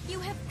joy. You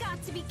have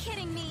got to be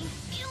kidding me.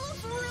 You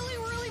look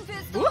really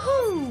pissed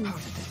Woohoo! How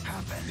did this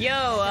happen?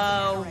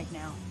 Yo, right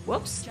now.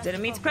 whoops,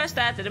 didn't mean to press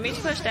that, didn't mean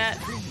to push that.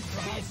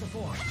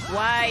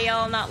 Why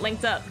y'all not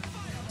linked up?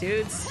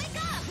 Dudes.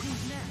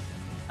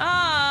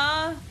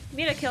 Ah,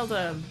 Milla killed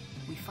him.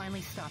 We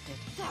finally stopped it.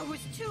 That was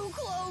too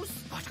close.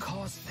 What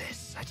caused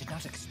this? I did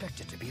not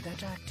expect it to be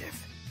that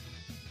active.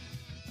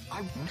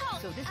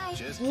 So this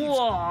Just keep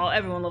Whoa,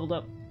 everyone leveled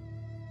up.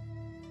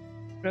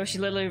 Bro, she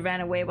literally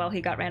ran away while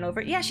he got ran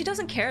over. Yeah, she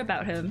doesn't care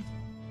about him.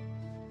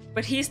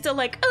 But he's still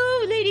like,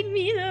 oh, Lady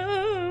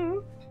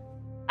Milla,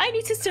 I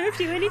need to serve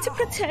you, I need to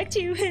protect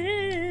you.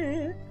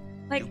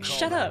 Like, You call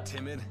shut that up.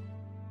 Timid?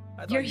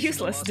 I thought You're you said the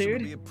useless, monster dude.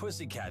 would be a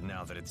pussycat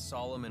now that it's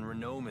solemn and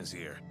Renome is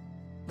here.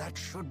 That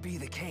should be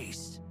the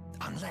case.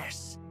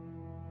 Unless...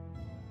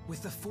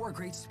 With the 4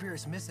 great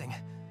spirits missing,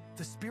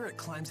 the spirit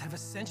climbs have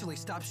essentially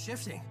stopped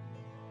shifting.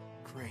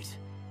 Great.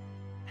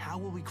 How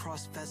will we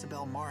cross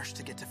Fezabel Marsh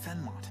to get to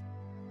Fenmont?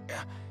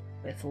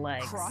 With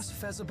legs. Cross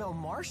Fezabel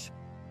Marsh?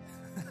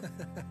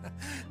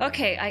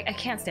 Okay, I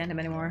can't stand him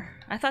anymore.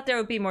 I thought there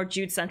would be more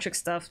Jude-centric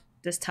stuff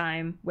this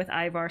time with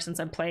Ivar since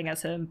I'm playing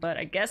as him, but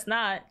I guess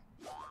not.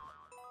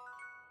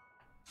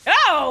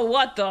 Oh,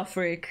 what the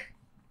freak?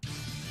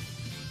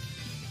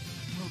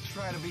 We'll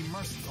try to be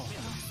merciful.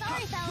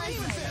 Sorry,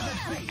 fellas.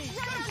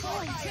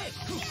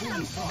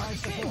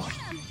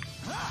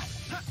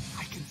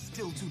 I can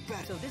still do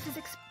better. So this is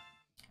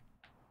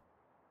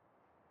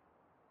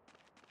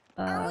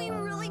Are we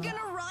really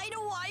gonna ride a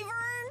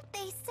wyvern?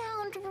 They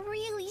sound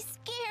really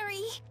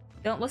scary.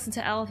 Don't listen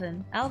to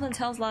Alvin. Alvin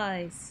tells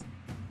lies.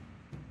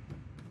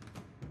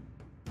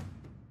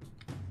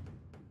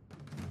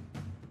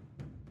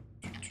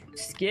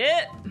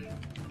 Skip!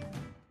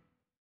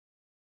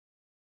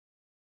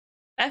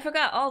 I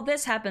forgot all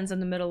this happens in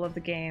the middle of the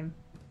game.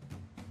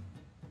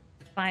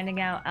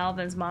 Finding out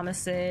Alvin's mom is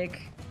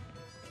sick.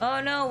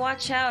 Oh no,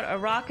 watch out, a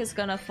rock is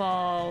gonna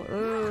fall.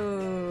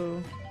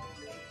 Ooh.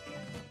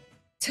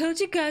 Told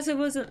you guys I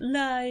wasn't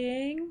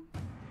lying.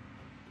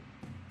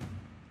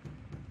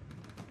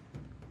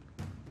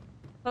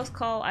 Post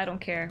call, I don't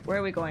care. Where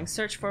are we going?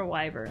 Search for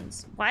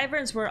wyverns.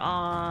 Wyverns were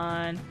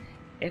on,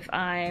 if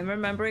I'm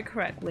remembering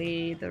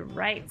correctly, the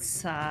right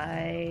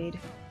side.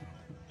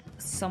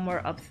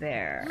 Somewhere up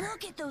there.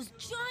 Look at those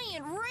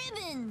giant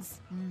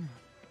ribbons.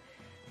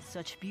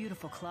 such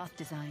beautiful cloth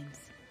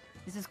designs.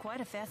 This is quite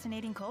a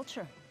fascinating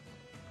culture.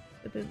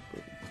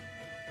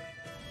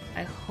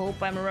 I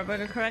hope I'm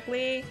remembering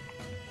correctly.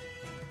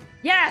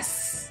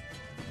 Yes!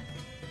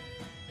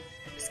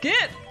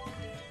 Skip!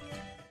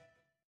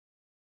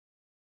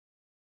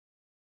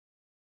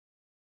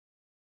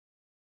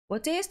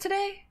 What day is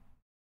today?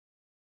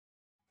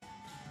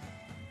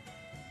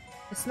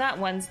 It's not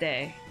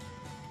Wednesday.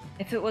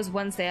 If it was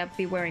Wednesday, I'd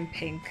be wearing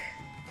pink.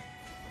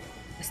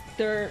 It's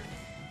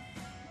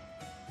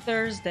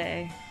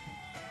Thursday.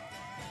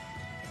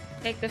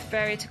 Take the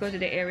ferry to go to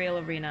the aerial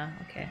arena.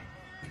 Okay.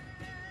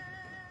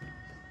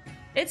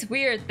 It's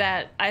weird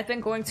that I've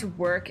been going to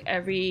work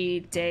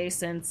every day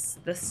since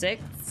the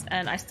 6th,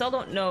 and I still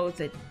don't know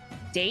the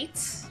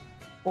date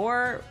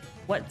or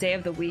what day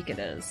of the week it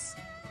is.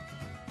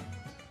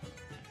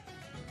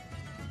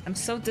 I'm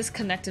so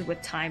disconnected with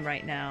time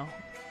right now.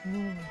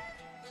 Ooh.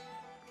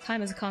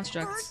 Time is a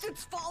construct. First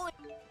it's falling.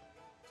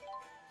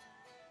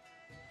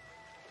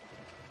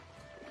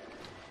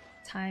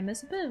 Time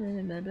is blah,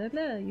 blah, blah, blah,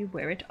 blah. You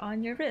wear it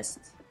on your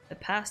wrist. The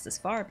past is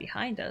far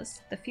behind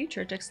us. The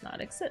future does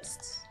not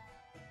exist.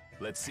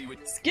 Let's see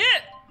what. Skip!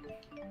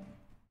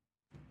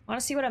 Want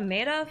to see what I'm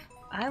made of?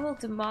 I will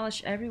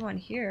demolish everyone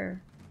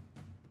here.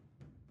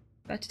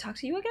 Do I have to talk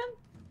to you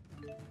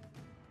again?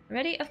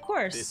 Ready? Of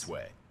course. This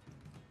way.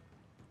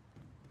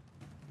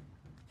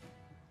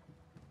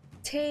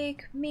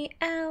 Take me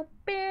out.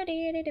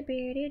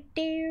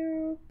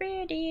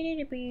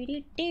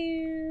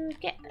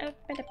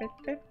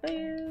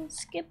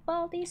 Skip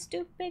all these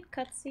stupid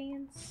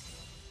cutscenes.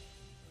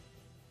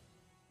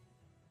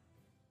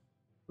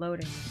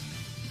 Loading.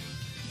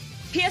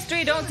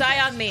 PS3, don't die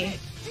on me.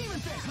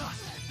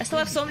 I still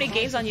have so many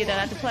games on you that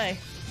I have to play.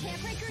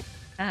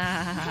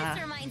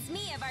 This reminds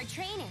me of our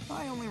training.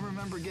 I only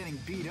remember getting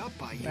beat up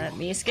by you. Let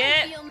me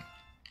skip.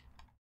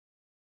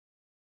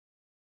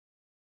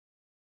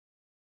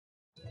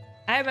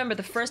 I remember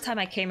the first time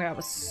I came here, I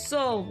was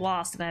so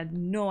lost and I had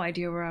no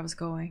idea where I was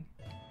going.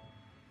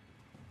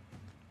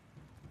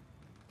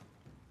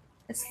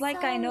 It's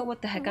like I know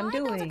what the heck I'm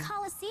doing. Why build a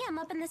coliseum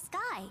up in the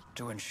sky?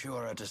 To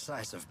ensure a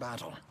decisive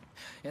battle.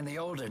 In the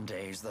olden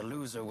days, the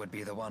loser would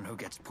be the one who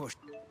gets pushed.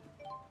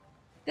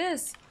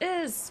 This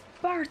is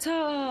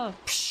Sparta!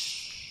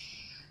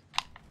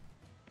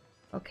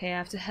 Okay, I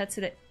have to head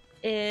to the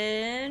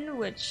inn,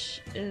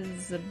 which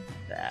is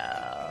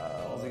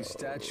about... All these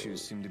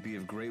statues seem to be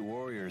of great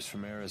warriors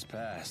from eras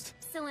past.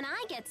 So when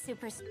I get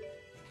super...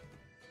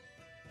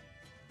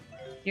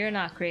 You're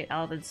not great,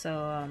 Alvin,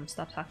 so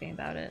stop talking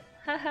about it.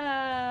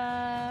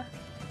 Haha!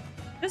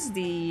 This is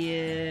the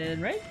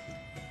inn, right?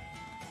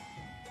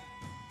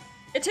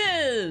 It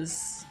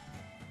is!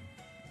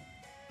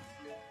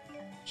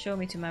 Show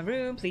me to my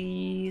room,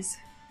 please.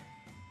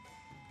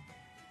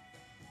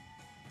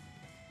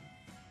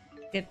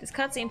 Skip this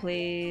cutscene,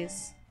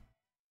 please.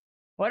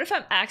 What if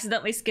I'm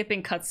accidentally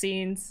skipping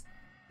cutscenes?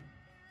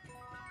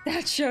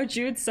 That showed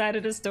Jude's side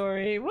of the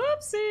story.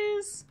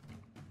 Whoopsies!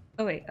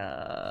 Oh wait,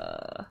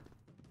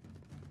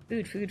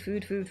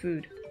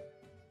 Food.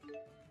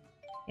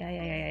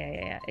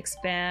 Yeah.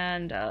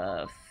 Expand,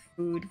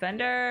 food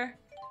vendor.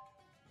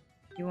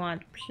 You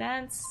want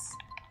plants?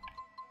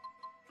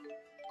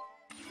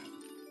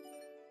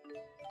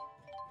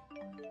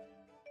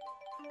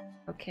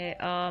 Okay,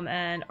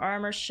 and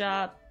armor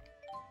shop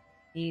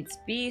needs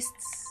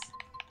beasts.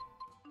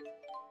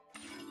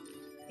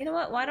 You know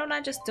what? Why don't I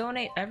just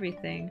donate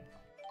everything?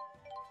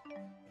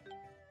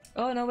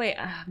 Oh, no, wait.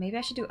 Maybe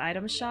I should do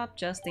item shop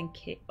just in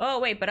case. Oh,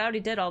 wait, but I already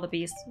did all the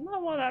beasts.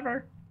 Well,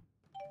 whatever.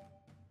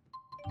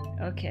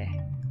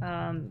 Okay.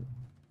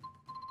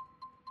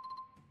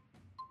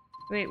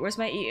 Wait, where's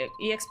my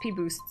EXP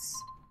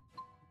boosts?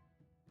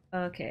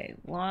 Okay,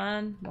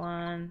 one.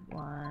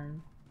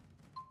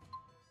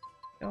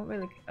 Don't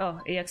really. Oh,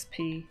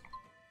 EXP.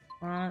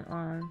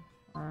 One.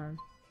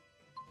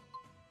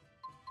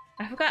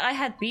 I forgot I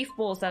had beef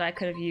bowls that I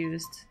could have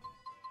used.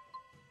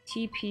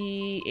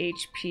 TP,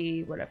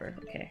 HP, whatever.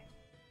 Okay.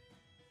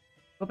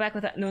 Go back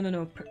with that. No.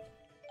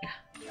 Yeah,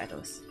 try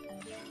those.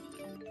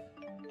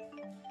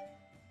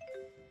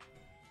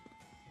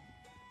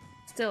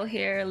 Still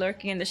here,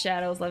 lurking in the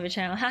shadows. Love your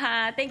channel.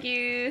 Haha, thank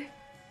you.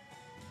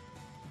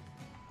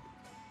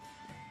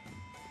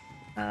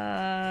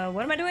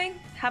 What am I doing?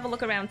 Have a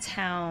look around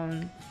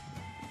town.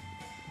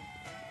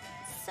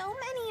 So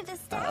many of the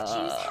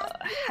statues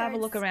have a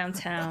look around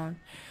town.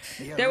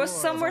 There was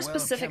somewhere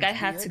specific I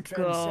had to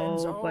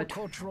go, but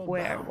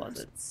where was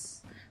it?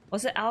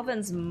 Was it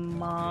Alvin's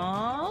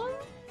mom?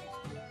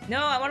 No,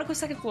 I want to go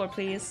second floor,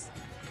 please.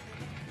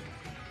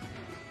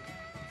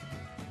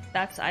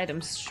 That's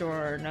items,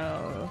 sure,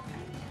 no.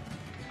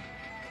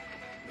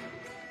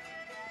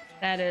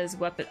 That is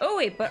weapon. Oh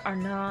wait, but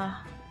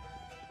Arna.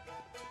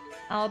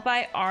 I'll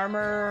buy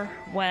armor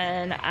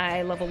when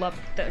I level up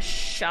the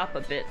shop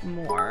a bit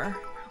more.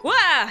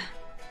 Wah!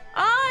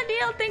 Ah,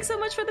 Neil, thanks so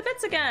much for the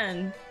bits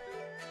again.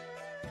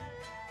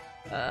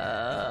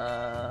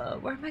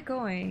 Where am I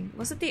going?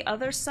 Was it the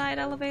other side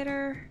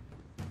elevator?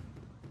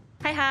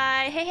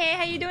 Hi. Hey,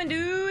 how you doing,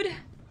 dude?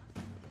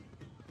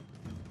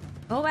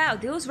 Oh wow,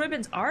 those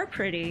ribbons are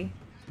pretty.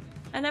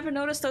 I never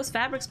noticed those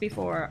fabrics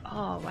before.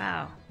 Oh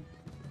wow.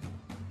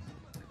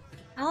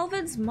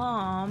 Alvin's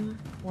mom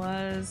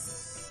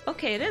was...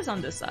 Okay, it is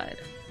on this side.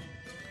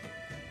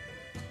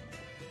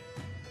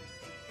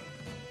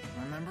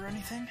 Remember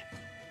anything?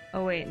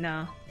 Oh wait,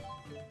 no.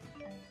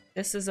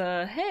 This is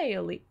a... Hey,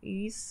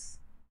 Elise.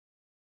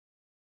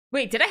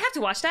 Wait, did I have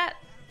to watch that?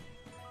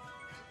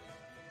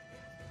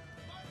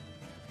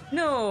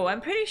 No,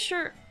 I'm pretty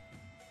sure...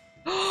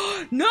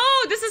 No,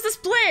 this is the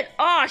split!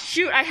 Oh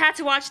shoot, I had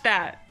to watch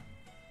that.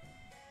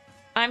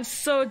 I'm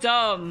so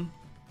dumb.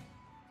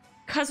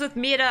 Cause with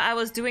Milla, I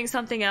was doing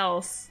something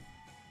else.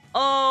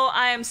 Oh,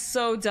 I am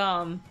so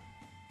dumb.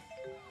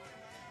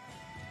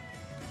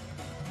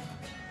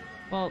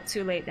 Well,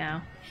 too late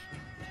now.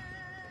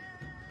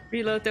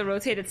 Reload the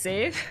rotated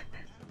save.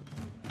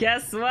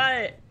 Guess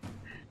what?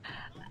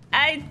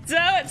 I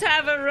don't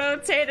have a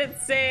rotated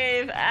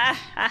save.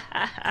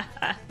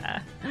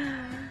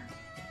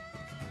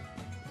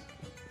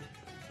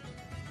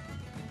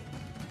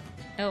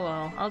 Oh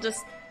well, I'll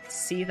just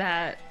see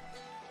that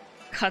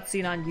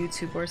cutscene on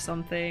YouTube or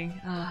something.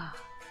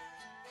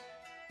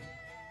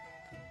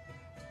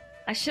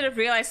 I should have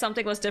realized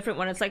something was different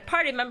when it's like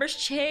party members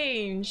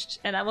changed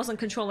and I wasn't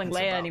controlling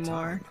Leia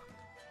anymore.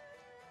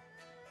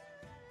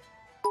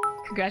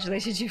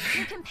 Congratulations, you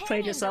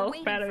played yourself.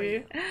 Proud of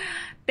you.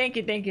 Thank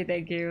you, thank you,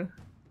 thank you.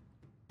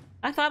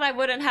 I thought I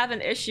wouldn't have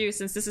an issue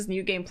since this is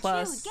New Game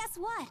Plus. Jude, guess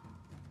what?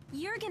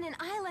 Jurgen and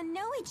Isla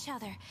know each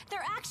other.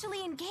 They're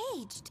actually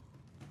engaged.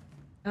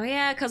 Oh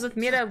yeah, because with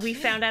Milla we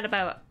found out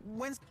about...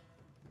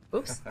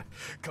 Oops.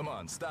 Come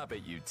on, stop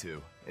it, you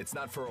two. It's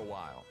not for a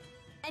while.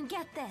 And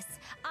get this,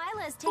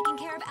 Isla is taking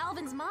care of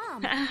Alvin's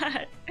mom.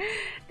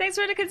 Thanks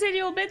for the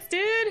continual bits,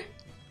 dude.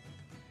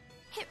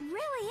 It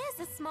really is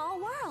a small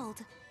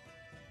world.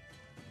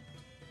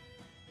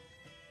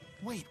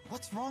 Wait,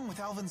 what's wrong with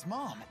Alvin's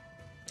mom?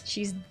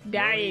 She's No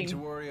dying. need to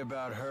worry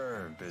about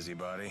her,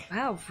 busybody.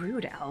 Wow,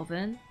 rude,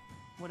 Alvin.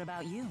 What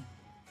about you?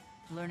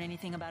 Learn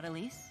anything about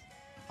Elise?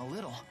 A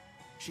little.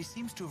 She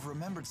seems to have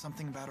remembered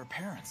something about her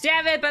parents.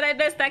 Damn it, but I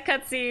missed that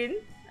cutscene.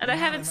 And I Not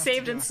haven't enough to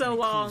saved give in us so any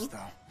long. clues,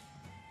 though.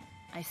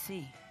 I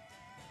see.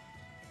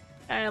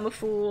 I am a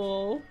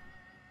fool.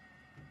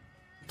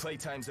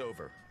 Playtime's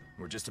over.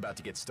 We're just about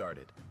to get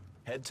started.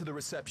 Head to the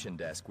reception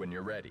desk when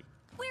you're ready.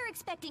 We're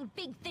expecting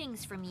big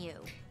things from you.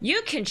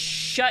 You can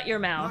shut your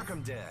mouth. Knock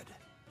 'em dead.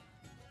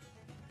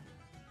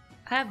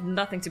 I have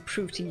nothing to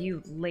prove to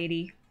you,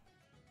 lady.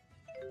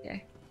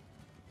 Okay.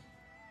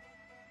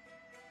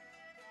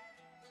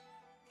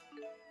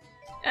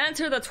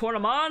 Enter the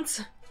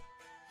tournament.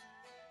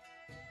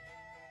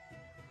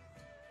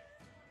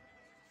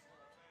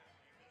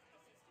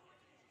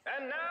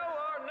 And now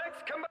our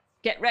next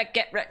Get wrecked,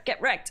 get wrecked, get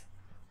wrecked.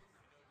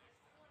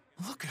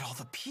 Look at all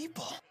the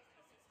people.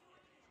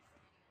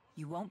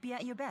 You won't be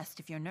at your best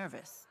if you're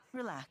nervous.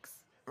 Relax.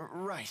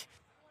 Right.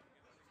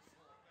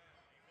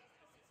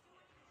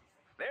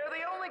 They're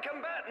the only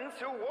combatants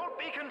who won't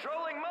be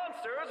controlling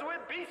monsters with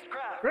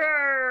beastcraft.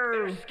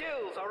 Roar. Their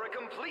skills are a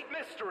complete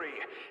mystery.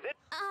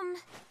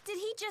 Did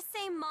he just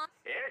say mom?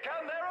 Here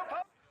come their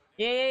opponents.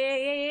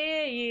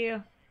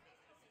 Yeah.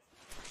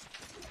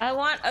 I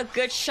want a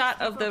good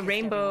shot of the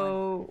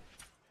rainbow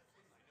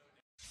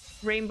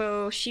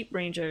sheep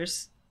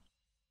rangers.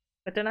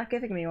 But they're not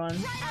giving me one.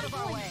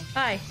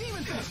 Hi.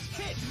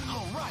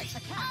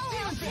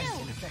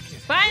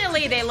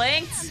 Finally, they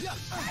linked!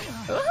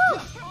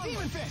 Woohoo!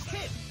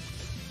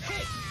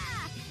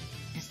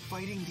 Is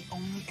fighting the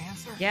only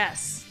answer?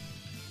 Yes.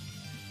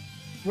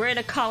 We're in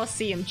a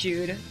coliseum,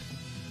 Jude.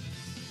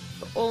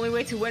 The only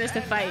way to win is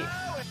to fight.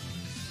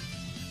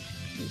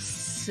 You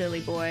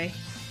silly boy.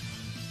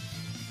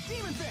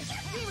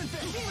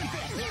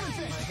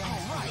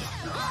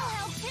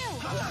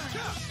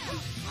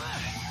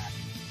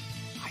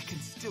 I can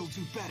still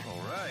do better.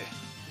 All right.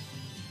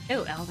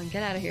 Oh, Alvin,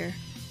 get out of here.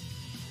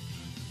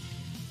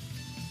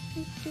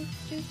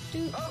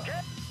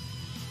 Okay.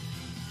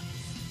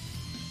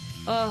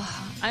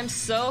 Oh, I'm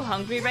so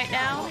hungry right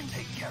now,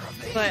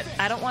 but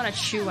I don't want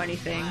to chew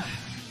anything.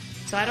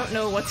 So I don't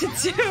know what to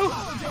do.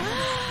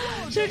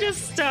 Should I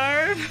just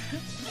starve?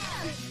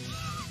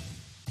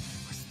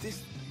 Was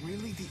this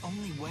really the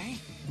only way?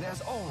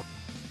 There's all.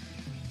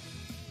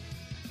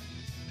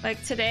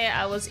 Like today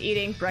I was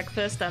eating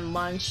breakfast and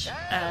lunch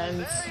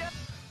and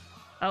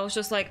I was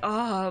just like,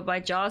 oh, my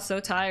jaw's so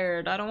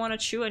tired. I don't want to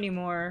chew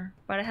anymore,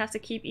 but I have to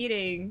keep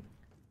eating.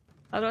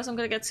 Otherwise I'm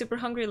gonna get super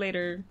hungry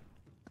later.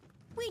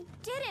 We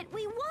did it!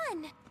 We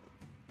won!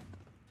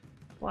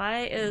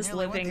 Why is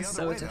Nearly went living the other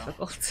so way, though.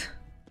 difficult?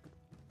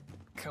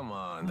 Come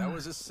on, that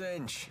was a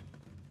cinch.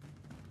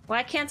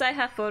 Why can't I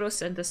have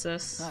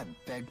photosynthesis? I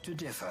beg to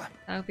differ.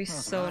 That would be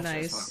Those so masters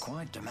nice. were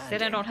quite demanding.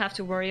 Then I don't have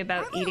to worry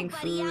about Hello, eating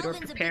buddy. food or Alvin's a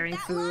big preparing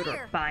fat food or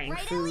liar. buying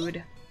Right,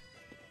 food.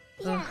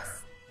 Ugh.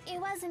 Yes. It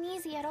wasn't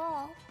easy at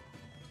all.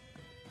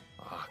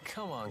 Oh,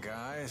 come on,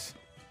 guys.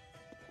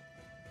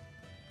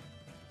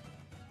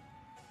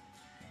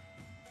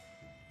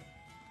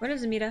 What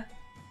is Amita?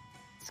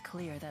 It's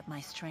clear that my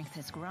strength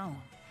has grown.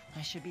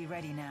 I should be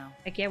ready now.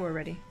 Like, yeah, we're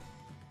ready.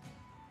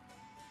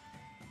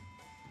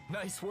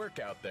 Nice work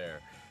out there.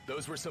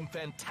 Those were some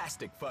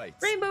fantastic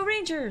fights. Rainbow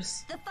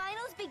Rangers! The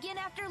finals begin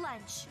after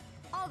lunch.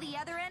 All the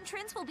other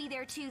entrants will be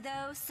there too,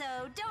 though, so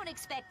don't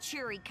expect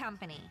cheery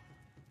company.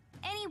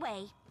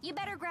 Anyway, you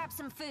better grab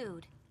some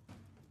food.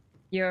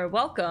 You're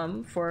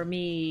welcome for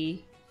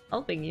me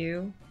helping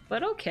you,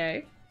 but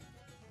okay.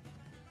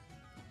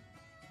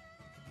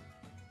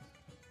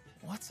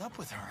 What's up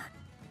with her?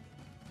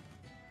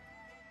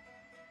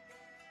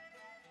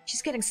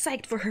 She's getting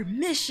psyched for her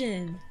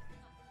mission!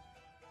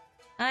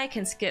 I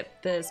can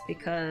skip this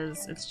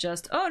because it's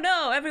just, oh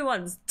no,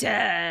 everyone's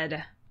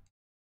dead!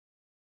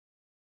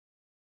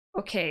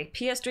 Okay,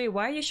 PS3,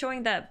 why are you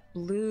showing that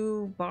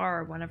blue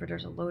bar whenever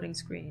there's a loading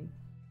screen?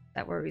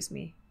 That worries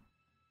me.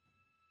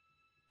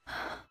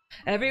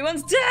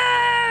 Everyone's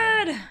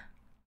dead!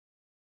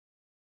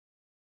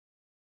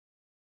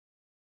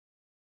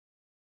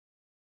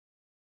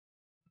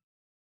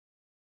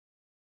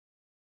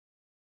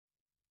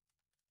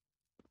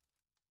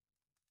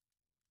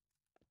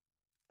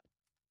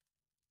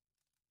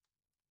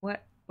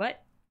 What?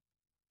 What?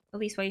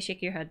 Elise, why you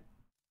shake your head?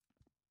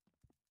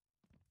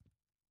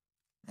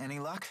 Any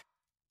luck?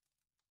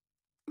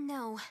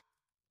 No.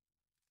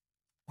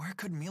 Where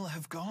could Milla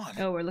have gone?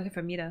 Oh, we're looking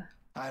for Milla.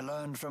 I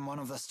learned from one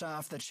of the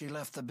staff that she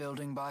left the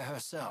building by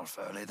herself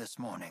early this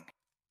morning.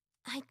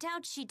 I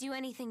doubt she'd do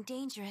anything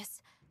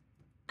dangerous.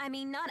 I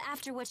mean, not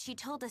after what she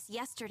told us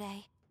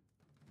yesterday.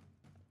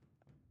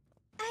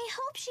 I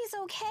hope she's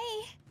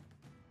okay.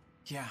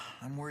 Yeah,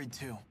 I'm worried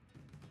too.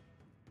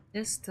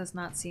 This does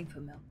not seem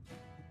familiar.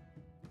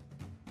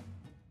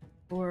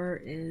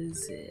 Or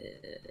is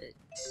it...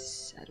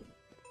 I don't know.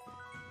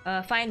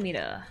 Find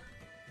Milla.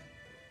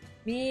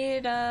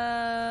 Milla...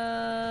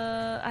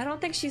 I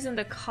don't think she's in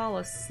the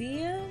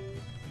Colosseum.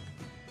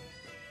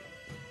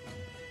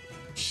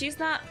 She's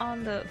not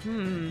on the...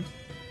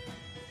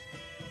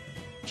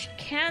 She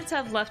can't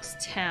have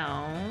left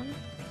town.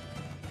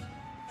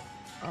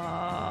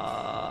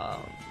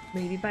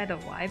 Maybe by the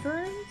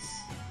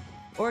Wyverns?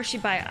 Or is she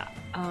by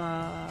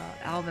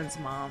Alvin's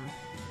mom?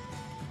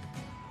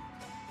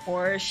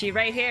 Or is she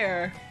right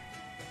here?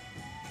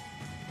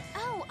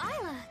 Oh,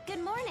 Isla, good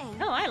morning.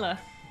 Oh, Isla.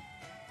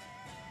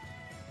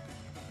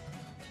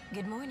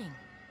 Good morning.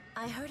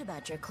 I heard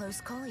about your close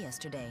call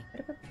yesterday.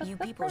 You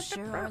people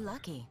sure are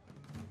lucky.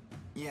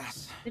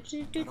 Yes,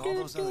 but all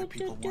those other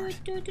people weren't.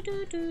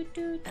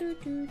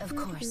 Of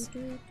course.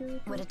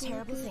 What a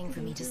terrible thing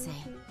for me to say.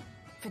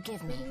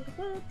 Forgive me.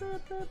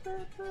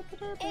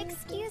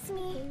 Excuse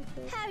me.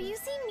 Have you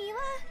seen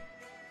Milla?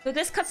 So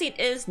this cutscene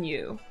is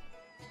new.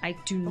 I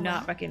do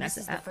not recognize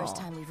this it at all. This is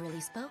the first time we've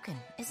really spoken,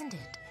 isn't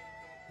it?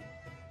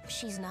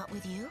 She's not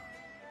with you?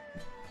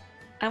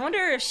 I wonder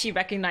if she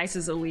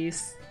recognizes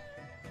Elise.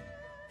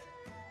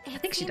 I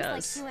think she does.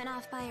 Like she went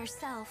off by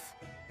herself.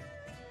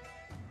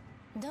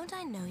 Don't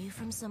I know you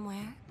from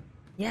somewhere?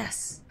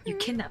 Yes, you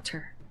kidnapped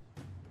her.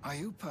 Are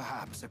you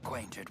perhaps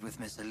acquainted with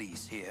Miss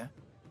Elise here?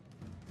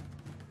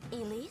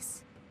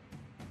 Elise?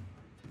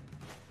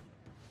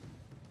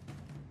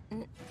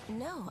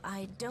 No,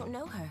 I don't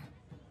know her.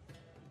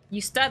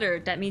 You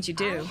stuttered, that means you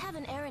do. I have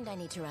an errand I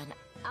need to run.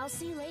 I'll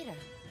see you later.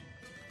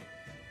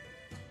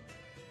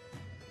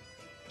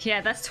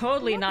 Yeah, that's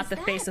totally not the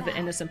face of the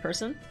innocent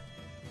person.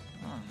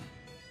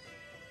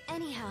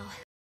 Anyhow,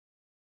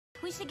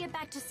 we should get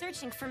back to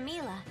searching for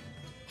Milla.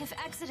 If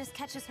Exodus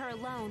catches her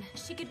alone,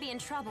 she could be in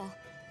trouble.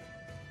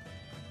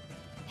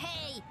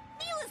 Hey,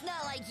 Milla's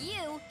not like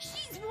you.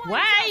 She's one.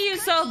 Why are you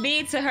so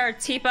mean to her,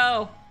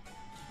 Tipo?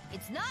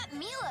 It's not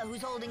Milla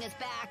who's holding us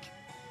back.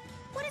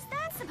 What is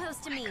that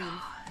supposed to mean?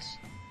 Gosh.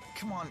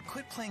 Come on,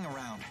 quit playing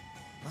around.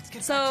 Let's get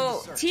back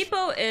So to the search.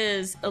 Tipo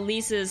is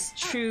Elise's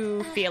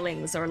true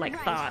feelings or like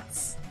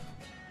thoughts.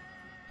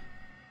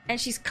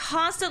 And she's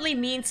constantly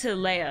mean to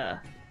Leia.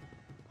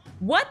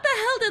 What the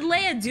hell did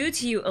Leia do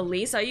to you,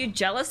 Elise? Are you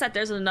jealous that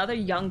there's another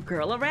young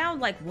girl around?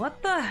 Like,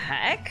 what the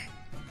heck?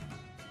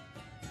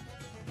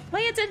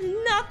 Leia did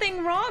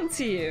nothing wrong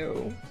to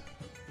you.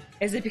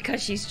 Is it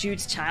because she's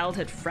Jude's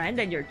childhood friend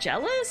and you're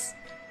jealous?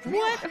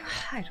 What?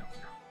 I don't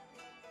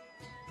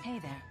know. Hey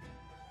there.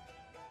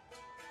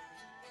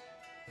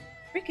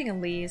 Freaking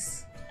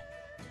Elise.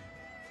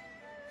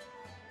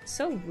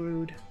 So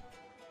rude.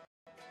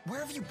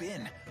 Where have you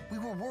been? We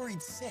were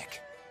worried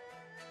sick.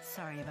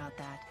 Sorry about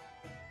that.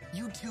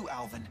 You too,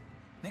 Alvin.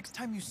 Next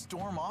time you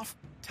storm off,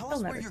 tell He'll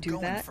us where never you're do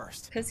going that,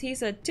 first. because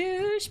he's a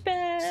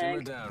douchebag.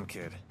 Simmer down,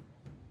 kid.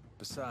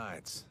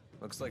 Besides,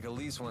 looks like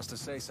Elise wants to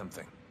say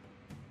something.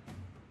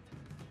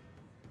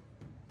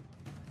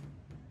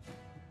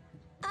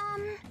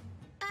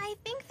 I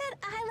think that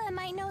Isla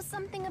might know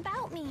something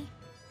about me.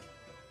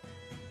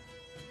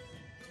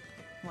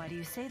 Why do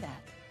you say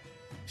that?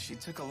 She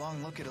took a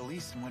long look at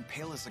Elise and went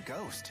pale as a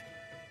ghost.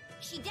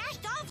 She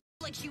dashed off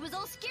like she was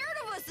all scared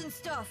of us and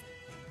stuff.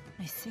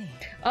 I see.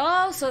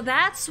 Oh, so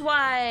that's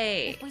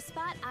why. If we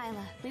spot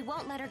Isla, we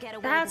won't let her get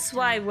away. That's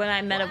why when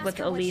I met We'll up with ask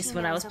her what Elise she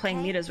when I was knows, playing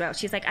okay? Milla's route,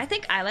 she's like, I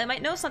think Isla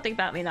might know something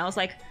about me. And I was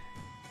like,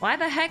 why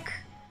the heck?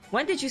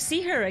 When did you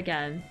see her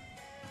again?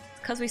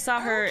 Because we saw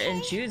her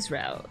in Jude's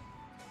route.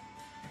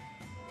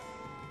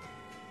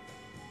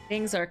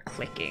 Things are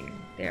clicking.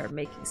 They are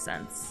making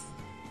sense.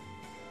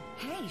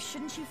 Hey,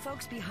 shouldn't you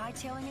folks be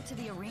hightailing it to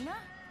the arena?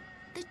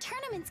 The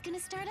tournament's gonna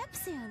start up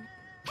soon.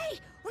 Hey,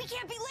 we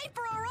can't be late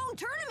for our own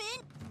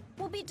tournament.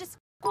 We'll be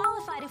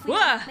disqualified if we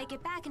don't make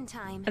it back in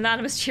time.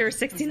 Anonymous cheer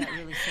 69.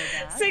 Really so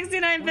bad?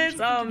 69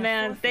 bits. Oh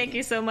man, thank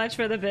you so much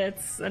for the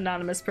bits,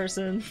 anonymous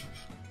person.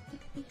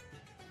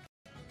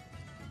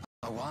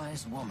 A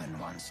wise woman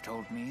once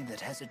told me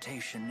that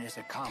hesitation is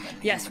a common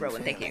Yes, human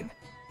Rowan, thank you. feeling.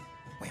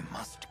 We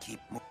must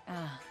keep moving.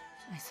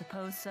 I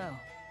suppose so.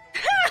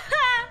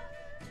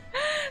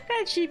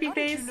 That sheepy How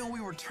face. did you know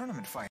we were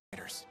tournament fighters?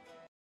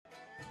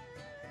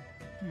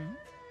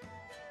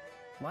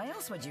 Why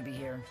else would you be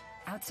here?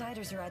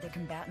 Outsiders are either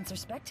combatants or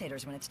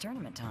spectators when it's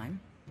tournament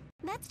time.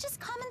 That's just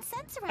common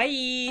sense around Hi.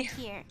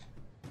 here.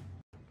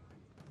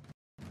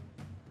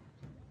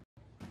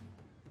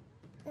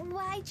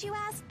 Why'd you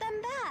ask them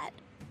that?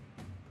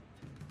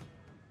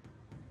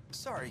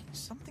 Sorry,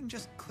 something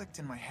just clicked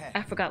in my head.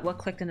 I forgot what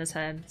clicked in his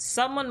head.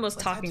 Someone was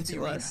Let's head talking to the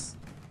to arena. us,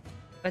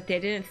 but they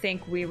didn't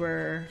think we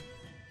were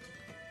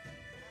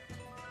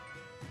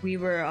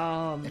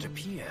It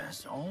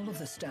appears all of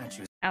the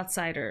statues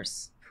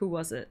outsiders. Who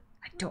was it?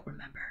 I don't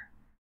remember.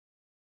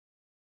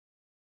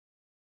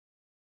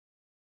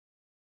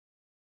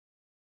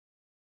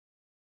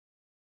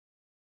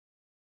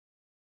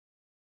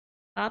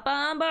 Hop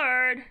on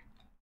board.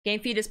 Game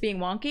feed is being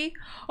wonky.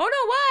 Oh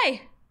no,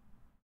 why?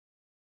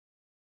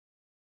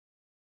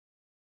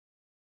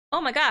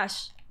 Oh my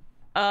gosh.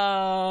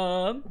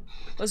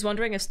 Was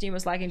wondering if Steam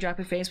was lagging,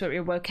 dropping frames, but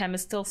your webcam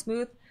is still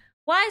smooth.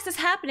 Why is this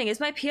happening? Is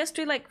my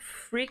PS3 like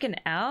freaking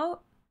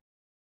out?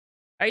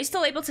 Are you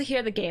still able to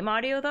hear the game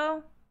audio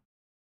though?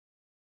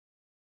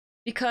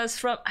 Because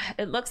from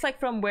it looks like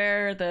from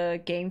where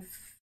the game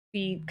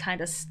feed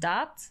kind of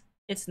stopped,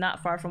 it's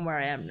not far from where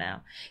I am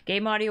now.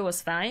 Game audio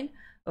was fine.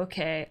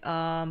 Okay,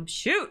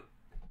 shoot.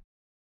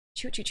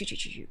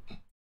 Shoot.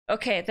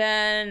 Okay,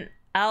 then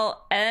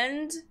I'll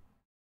end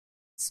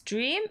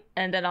stream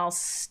and then I'll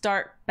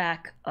start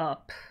back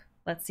up.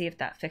 Let's see if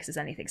that fixes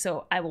anything.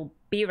 So I will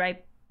be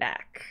right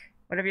back.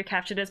 Whatever you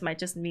captured is might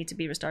just need to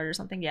be restarted or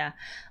something. Yeah,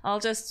 I'll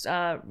just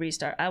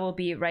restart. I will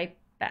be right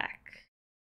back.